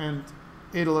auto, and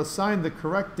it'll assign the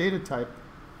correct data type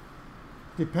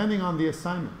depending on the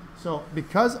assignment. So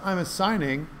because I'm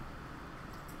assigning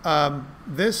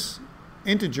this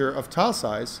integer of tile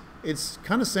size, it's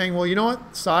kind of saying, well, you know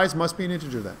what? Size must be an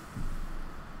integer then,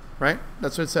 right?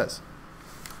 That's what it says.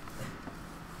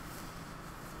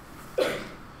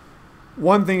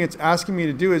 One thing it's asking me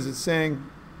to do is it's saying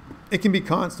it can be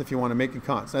const if you want to make it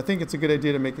const. I think it's a good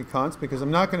idea to make it const because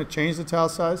I'm not going to change the tile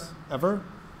size ever,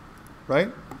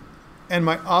 right? And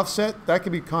my offset, that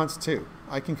could be const too.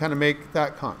 I can kind of make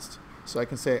that const. So I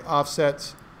can say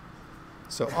offset,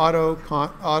 so auto,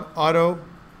 auto,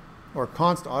 or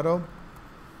const auto.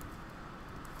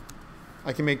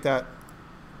 I can make that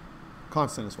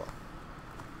constant as well.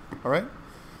 All right?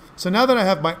 So now that I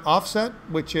have my offset,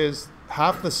 which is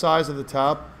half the size of the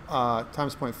tile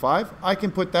times 0.5, I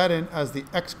can put that in as the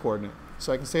x coordinate.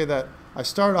 So I can say that I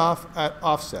start off at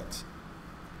offset.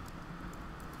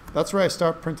 That's where I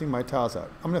start printing my tiles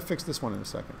out. I'm going to fix this one in a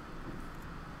second.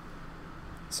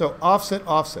 So offset,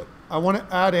 offset. I want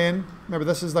to add in, remember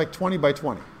this is like 20 by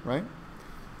 20, right?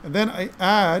 And then I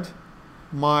add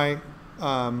my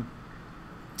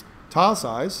tile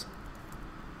size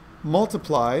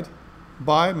multiplied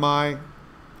by my,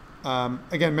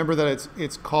 again, remember that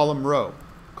it's column row,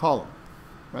 column,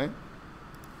 right?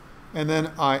 And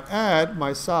then I add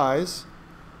my size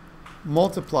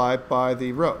multiplied by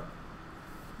the row.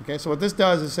 Okay, so what this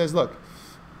does is it says, look,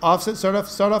 offset, start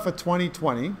off at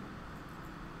 2020,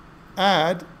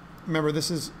 add, remember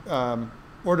this is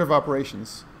order of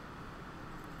operations,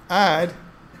 add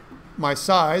my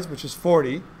size, which is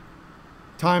 40,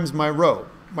 times my row.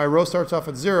 My row starts off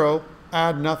at 0,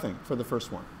 add nothing for the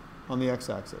first one on the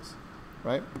x-axis,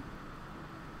 right?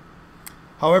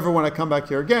 However, when I come back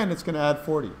here again, it's going to add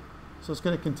 40. So it's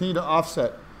going to continue to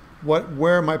offset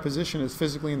where my position is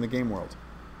physically in the game world.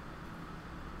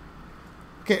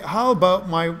 Okay, how about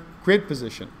my grid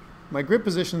position? My grid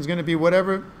position is going to be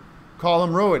whatever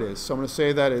column row it is. So I'm going to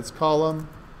say that it's column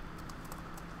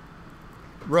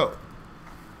row,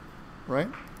 right?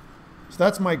 So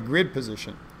that's my grid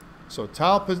position. So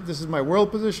this is my world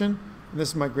position, and this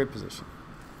is my grid position.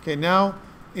 Okay, now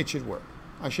it should work.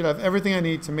 I should have everything I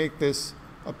need to make this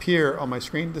appear on my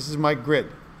screen. This is my grid.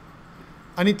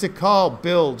 I need to call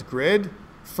build grid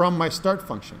from my start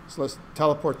function. So let's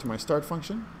teleport to my start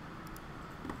function.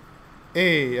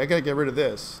 Hey, I got to get rid of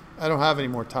this. I don't have any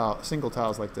more single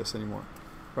tiles like this anymore,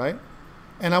 right?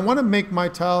 And I want to make my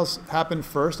tiles happen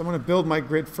first. I want to build my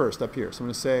grid first up here. So I'm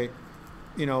going to say,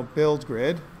 you know, build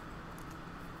grid.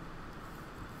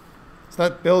 So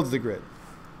that builds the grid.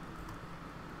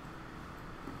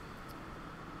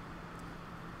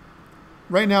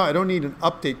 Right now, I don't need an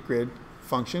update grid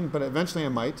function, but eventually I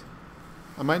might.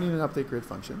 I might need an update grid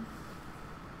function.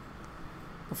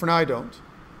 But for now, I don't.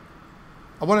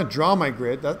 I want to draw my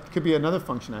grid. That could be another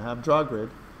function I have, draw grid.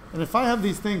 And if I have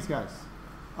these things, guys,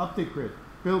 update grid,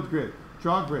 build grid,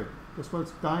 draw grid, guess what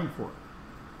it's dying for?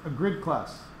 A grid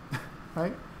class,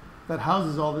 right? That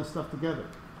houses all this stuff together,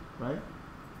 right?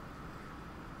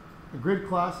 A grid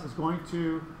class is going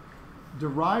to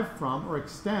derive from or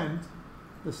extend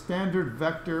the standard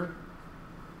vector,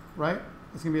 right?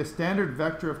 It's going to be a standard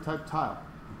vector of type tile.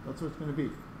 That's what it's going to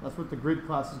be. That's what the grid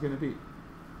class is going to be.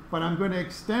 But I'm going to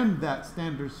extend that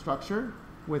standard structure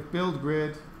with build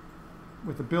grid,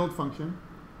 with a build function,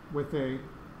 with a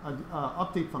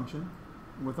update function,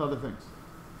 and with other things.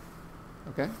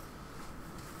 Okay?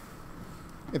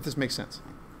 If this makes sense.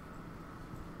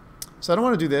 So I don't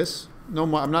want to do this. No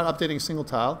more. I'm not updating a single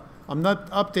tile. I'm not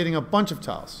updating a bunch of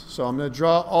tiles. So I'm going to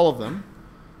draw all of them.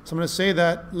 So I'm going to say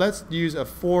that let's use a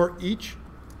for each,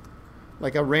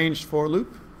 like a ranged for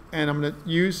loop. And I'm going to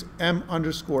use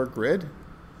m_grid.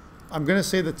 I'm going to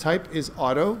say the type is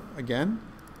auto again,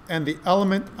 and the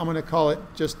element, I'm going to call it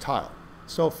just tile.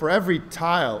 So for every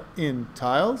tile in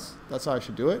tiles, that's how I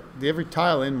should do it, every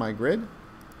tile in my grid,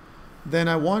 then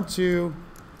I want to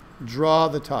draw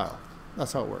the tile.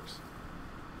 That's how it works.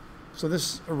 So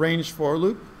this arranged for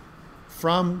loop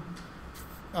from,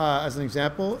 as an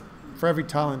example, for every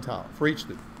tile in tile, for each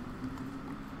loop.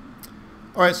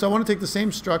 All right, so I want to take the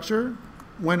same structure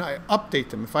when I update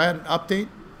them. If I had an update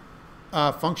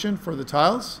function for the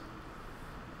tiles,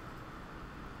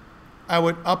 I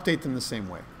would update them the same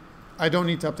way. I don't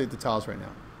need to update the tiles right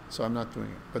now, so I'm not doing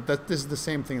it. But this is the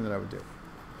same thing that I would do.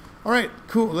 All right,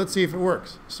 cool. Let's see if it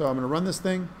works. So I'm going to run this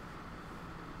thing,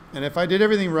 and if I did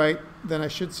everything right, then I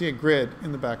should see a grid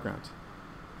in the background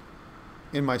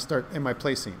in my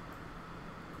play scene.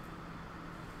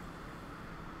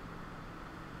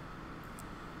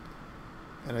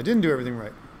 And I didn't do everything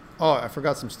right. Oh, I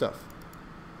forgot some stuff.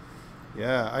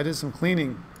 Yeah, I did some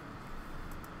cleaning.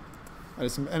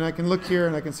 And I can look here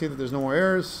and I can see that there's no more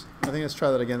errors. I think let's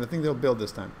try that again. I think they'll build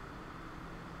this time.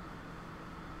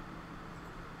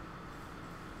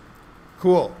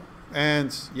 Cool.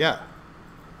 And yeah,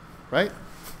 right?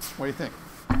 What do you think?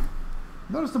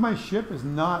 Notice that my ship is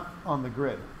not on the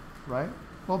grid, right?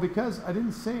 Well, because I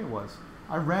didn't say it was.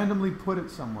 I randomly put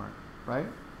it somewhere, right?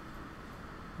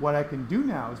 What I can do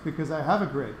now is, because I have a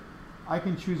grid, I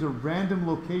can choose a random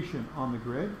location on the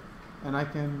grid, and I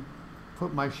can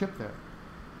put my ship there,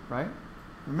 right?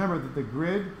 Remember that the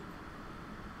grid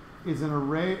is an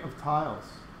array of tiles,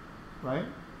 right?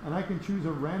 And I can choose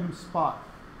a random spot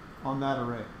on that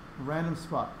array, a random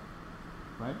spot,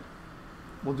 right?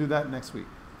 We'll do that next week.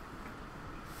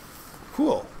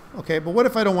 Cool. Okay, but what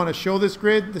if I don't want to show this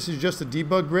grid? This is just a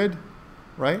debug grid.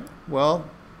 right? Well,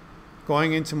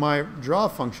 going into my draw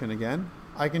function again,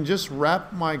 I can just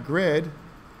wrap my grid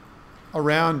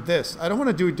around this. I don't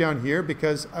want to do it down here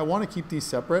because I want to keep these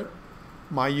separate,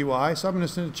 my UI. So I'm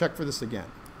just going to check for this again.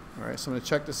 All right, so I'm going to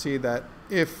check to see that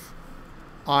if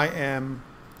I am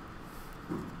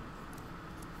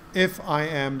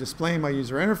displaying my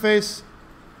user interface,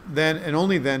 then and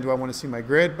only then do I want to see my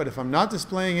grid. But if I'm not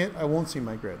displaying it, I won't see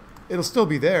my grid. It'll still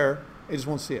be there, I just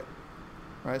won't see it.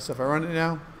 All right, so if I run it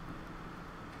now,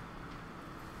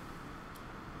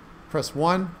 press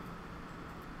 1,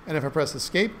 and if I press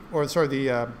escape, or sorry,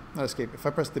 not escape, if I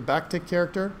press the backtick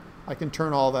character, I can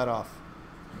turn all that off.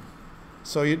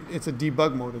 So it's a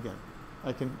debug mode again.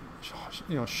 I can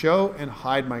show and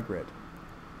hide my grid.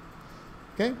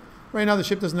 Okay? Right now the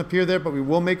ship doesn't appear there, but we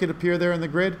will make it appear there in the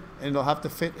grid, and it'll have to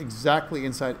fit exactly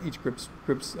inside each group's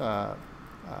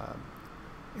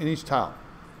in each tile,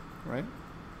 right?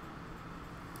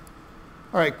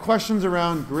 All right, questions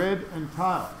around grid and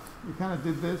tile. We kind of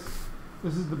did this.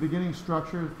 This is the beginning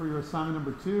structure for your assignment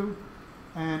number 2.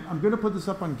 And I'm going to put this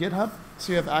up on GitHub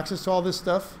so you have access to all this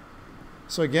stuff.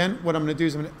 So again, what I'm going to do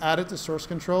is I'm going to add it to source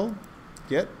control,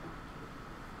 Git.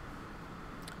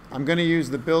 I'm going to use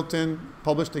the built-in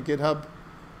publish to GitHub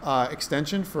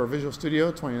extension for Visual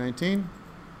Studio 2019.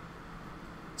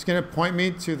 It's going to point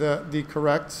me to the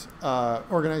correct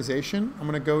organization. I'm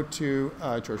going to go to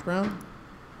George Brown.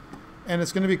 And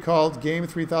it's going to be called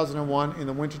GAME3001 in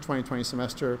the Winter 2020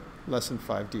 semester, Lesson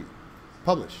 5D.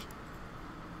 Publish.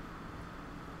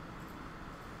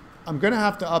 I'm going to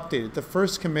have to update it. The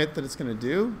first commit that it's going to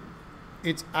do,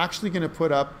 it's actually going to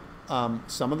put up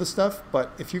some of the stuff.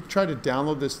 But if you try to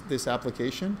download this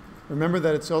application, remember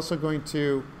that it's also going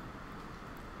to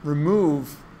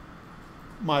remove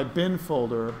my bin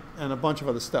folder and a bunch of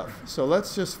other stuff. So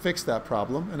let's just fix that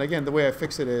problem. And again, the way I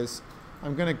fix it is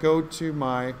I'm going to go to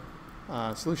my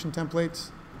solution templates.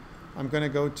 I'm going to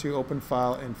go to open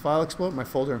file in File Explorer, my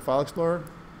folder in File Explorer.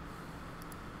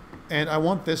 And I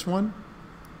want this one.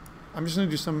 I'm just going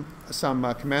to do some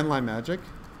command line magic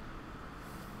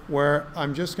where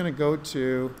I'm just going to go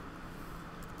to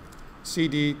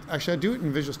CD. Actually, I do it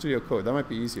in Visual Studio Code. That might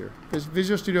be easier. Because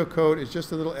Visual Studio Code is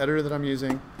just a little editor that I'm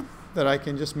using that I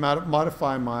can just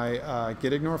modify my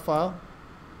gitignore file.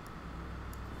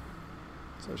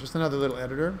 So it's just another little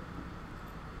editor.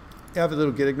 I have a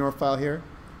little gitignore file here.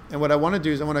 And what I want to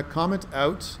do is I want to comment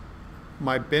out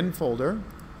my bin folder,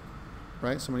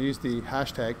 right? So I'm going to use the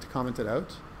hashtag to comment it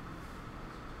out.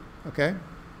 Okay?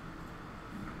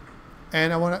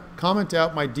 And I want to comment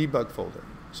out my debug folder.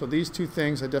 So these two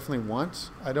things I definitely want.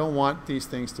 I don't want these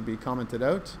things to be commented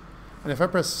out. And if I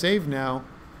press save now,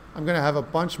 I'm going to have a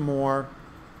bunch more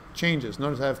changes.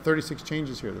 Notice I have 36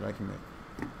 changes here that I can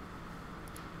make.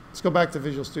 Let's go back to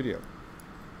Visual Studio.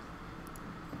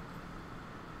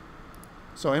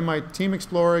 So in my Team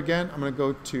Explorer again, I'm going to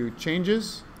go to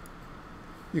Changes.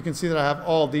 You can see that I have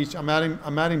all these. I'm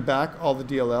adding back all the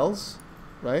DLLs,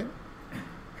 right?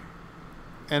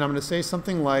 And I'm going to say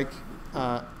something like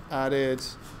added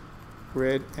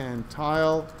grid and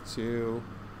tile to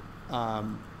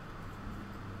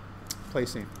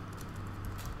placing.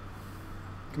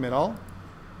 Commit all.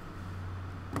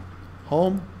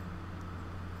 Home.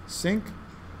 Sync.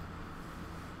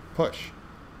 Push.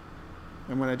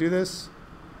 And when I do this,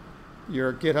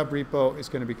 your GitHub repo is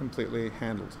going to be completely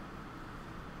handled.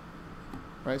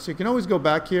 Right? So you can always go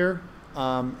back here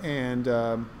and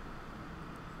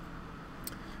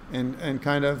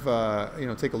kind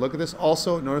of take a look at this.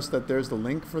 Also, notice that there's the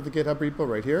link for the GitHub repo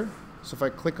right here. So if I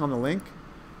click on the link,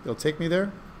 it'll take me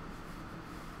there.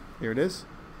 Here it is.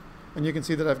 And you can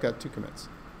see that I've got 2 commits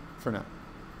for now.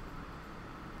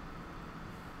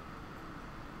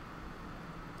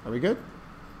 Are we good?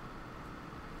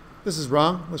 This is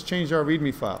wrong. Let's change our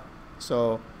README file.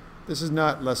 So this is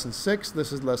not lesson 6.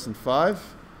 This is lesson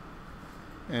 5.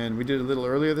 And we did a little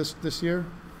earlier this year,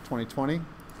 2020.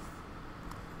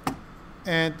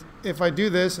 And if I do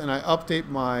this and I update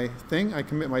my thing, I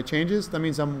commit my changes, that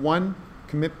means I'm 1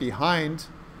 commit behind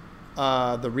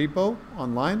the repo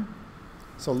online.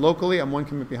 So locally, I'm 1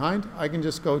 commit behind. I can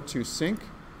just go to sync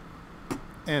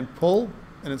and pull,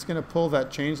 and it's going to pull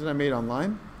that change that I made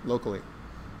online locally.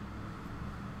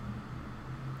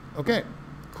 Okay,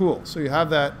 cool. So you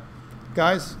have that.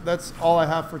 Guys, that's all I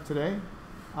have for today.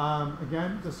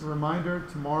 Again, just a reminder,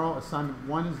 tomorrow assignment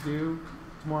 1 is due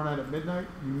tomorrow night at midnight.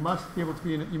 You must be able to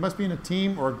you must be in a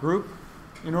team or a group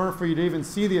in order for you to even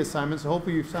see the assignment. So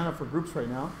hopefully you've signed up for groups right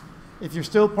now. If you're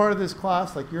still part of this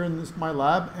class, like you're in my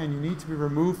lab and you need to be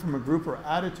removed from a group or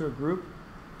added to a group,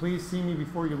 please see me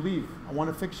before you leave. I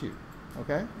want to fix you,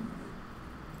 okay?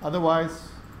 Otherwise,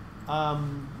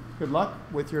 Good luck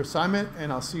with your assignment,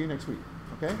 and I'll see you next week.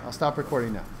 Okay? I'll stop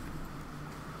recording now.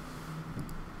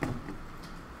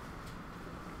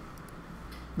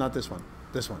 Not this one.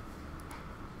 This one.